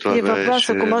баща му това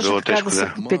беше било тежко, да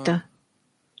се попита.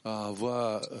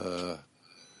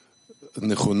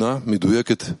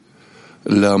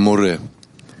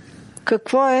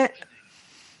 Какво е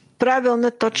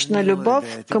правилна, точна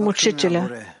любов към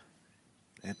учителя?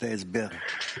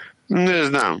 Не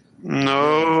знам,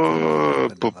 но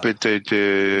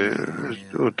попитайте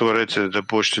от Твореца да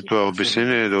получите това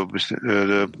обяснение, да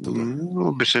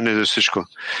обяснение за всичко.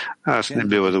 Аз не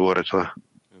бива да говоря това.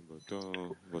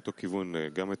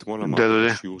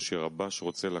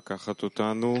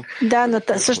 Да, на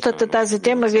същата тази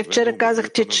тема. Вие вчера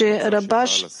казахте, че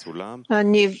Рабаш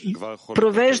ни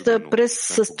провежда през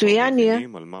състояние,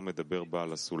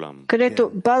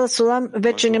 където Бала Сулам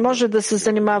вече не може да се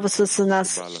занимава с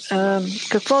нас.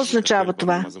 Какво означава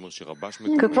това?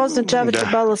 Какво означава, че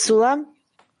Бала Сулам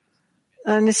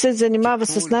не се занимава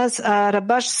с нас, а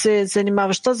Рабаш се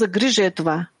занимава? Що за грижа е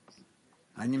това?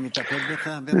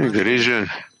 Грижа.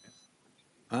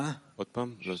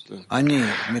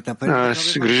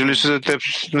 Грижа ли се за теб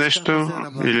нещо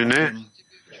или не?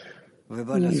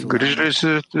 Грижа ли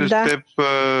се за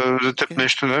теб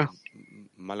нещо, да?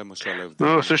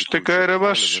 Но също така и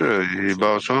Рабаш и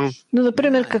Балсо. Но,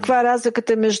 например, каква е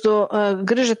разликата между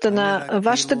грижата на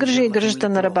вашата грижа и грижата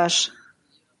на Рабаш?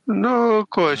 Но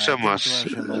кой съм аз?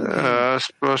 Аз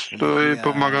просто и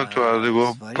помагам това да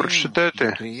го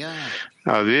прочетете.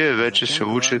 А вие вече се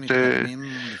учите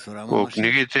по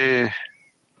книгите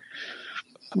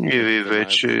и вие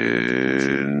вече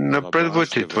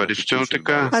напредвате. Това действително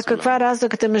така. А каква е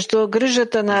разликата между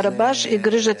грижата на Рабаш и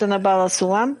грижата на Бала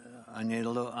Сулам?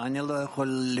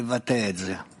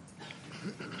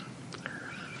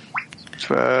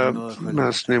 Това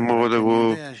аз не мога да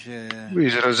го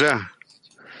изразя.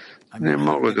 Не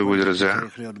мога да го изразя.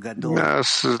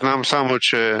 Аз знам само,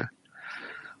 че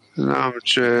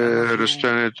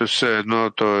разстоянието все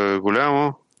едно то е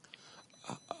голямо.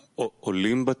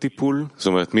 עולים בטיפול? זאת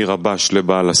אומרת, מרבש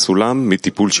לבעל הסולם,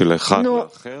 מטיפול של אחד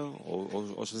לאחר?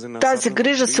 Тази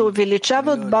грижа се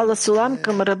увеличава от Бала Сулам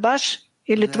към Рабаш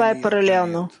или това е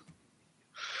паралелно?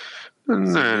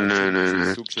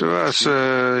 Не. Това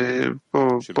са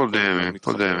по-деми.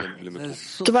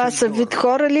 Това са вид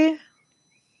хора ли?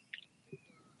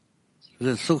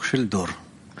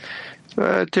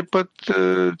 Това е типът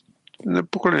на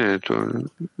поколението.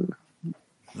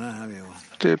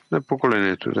 Тип на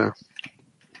поколението, да.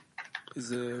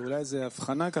 אולי זה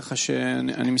הבחנה ככה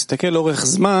שאני מסתכל לאורך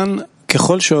זמן,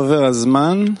 ככל שעובר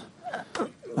הזמן,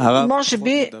 може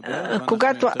би,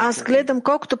 когато аз гледам,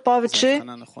 колкото повече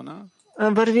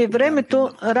върви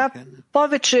времето, Раб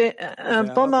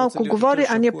по-малко говори,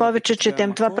 а ние повече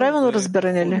четем. Това правилно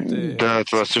разбиране ли? Да,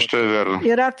 това също е верно.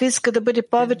 И Раб иска да бъде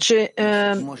повече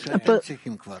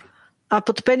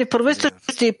потопени в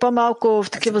първоизточници и по-малко в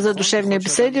такива задушевни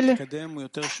беседи ли?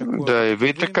 Да, и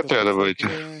вие така трябва да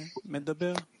бъдете.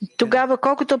 Тогава,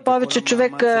 колкото повече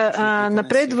човек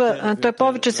напредва, той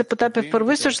повече се потапя в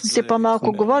първоизточници и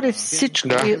по-малко говори.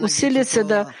 Всички усилия са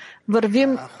да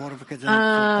вървим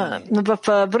в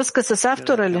връзка с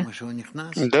автора ли?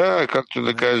 Да, както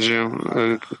да кажем,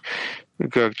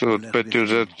 както от пети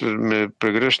отзад ме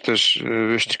прегръщаш,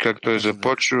 вижте как той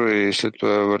започва и след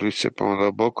това върви се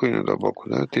по-надълбоко и надълбоко.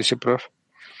 Да, ти си прав.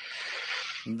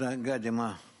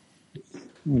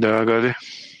 Да, Гади.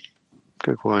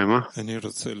 Какво има?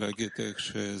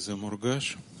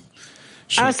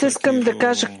 Аз искам да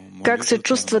кажа как се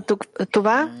чувства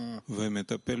това,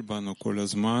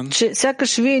 че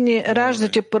сякаш вие ни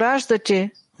раждате,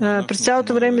 пораждате, през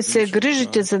цялото време се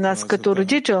грижите за нас като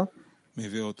родител,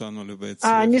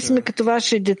 а ние сме като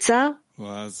ваши деца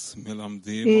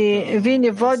и вие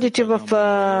ни водите в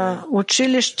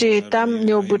училище и там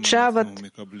ни обучават.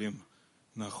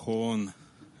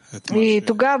 И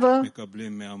тогава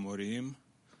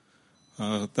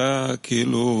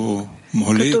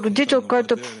като родител,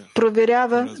 който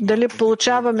проверява дали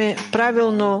получаваме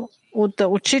правилно от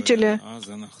учителя,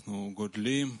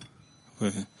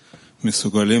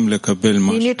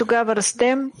 и ние тогава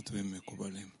растем,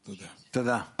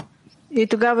 и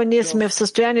тогава ние сме в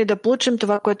състояние да получим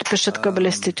това, което пишат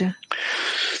кабалистите.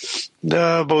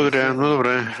 Да, благодаря. Но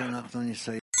добре.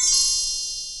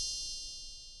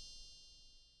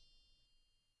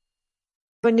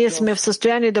 Ние сме в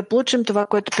състояние да получим това,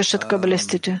 което пишат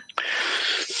кабалистите.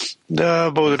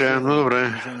 Да, благодаря. Но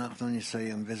добре.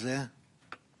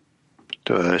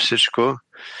 Това е всичко.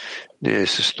 Ние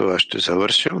с това ще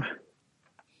завършим.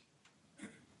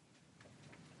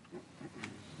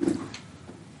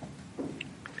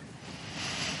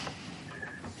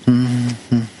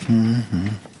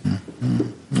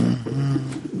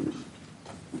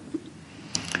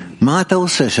 מה אתה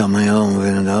עושה שם היום?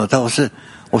 אתה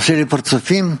עושה לי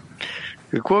פרצופים?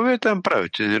 Какво вие там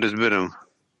правите? Не разбирам.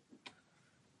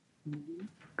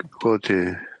 Какво ти...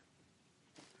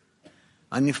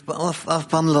 אני אף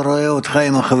פעם לא רואה אותך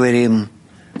עם החברים.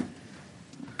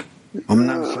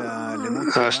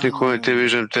 Аз никога не те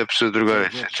виждам теб с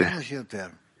другарите.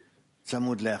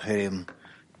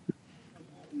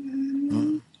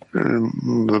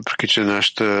 Въпреки, че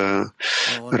нашата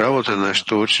работа,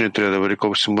 нашето учене трябва да бъде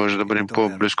колко се може да бъдем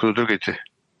по-близко до другите.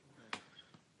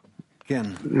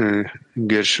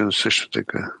 Гершин също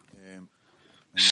така.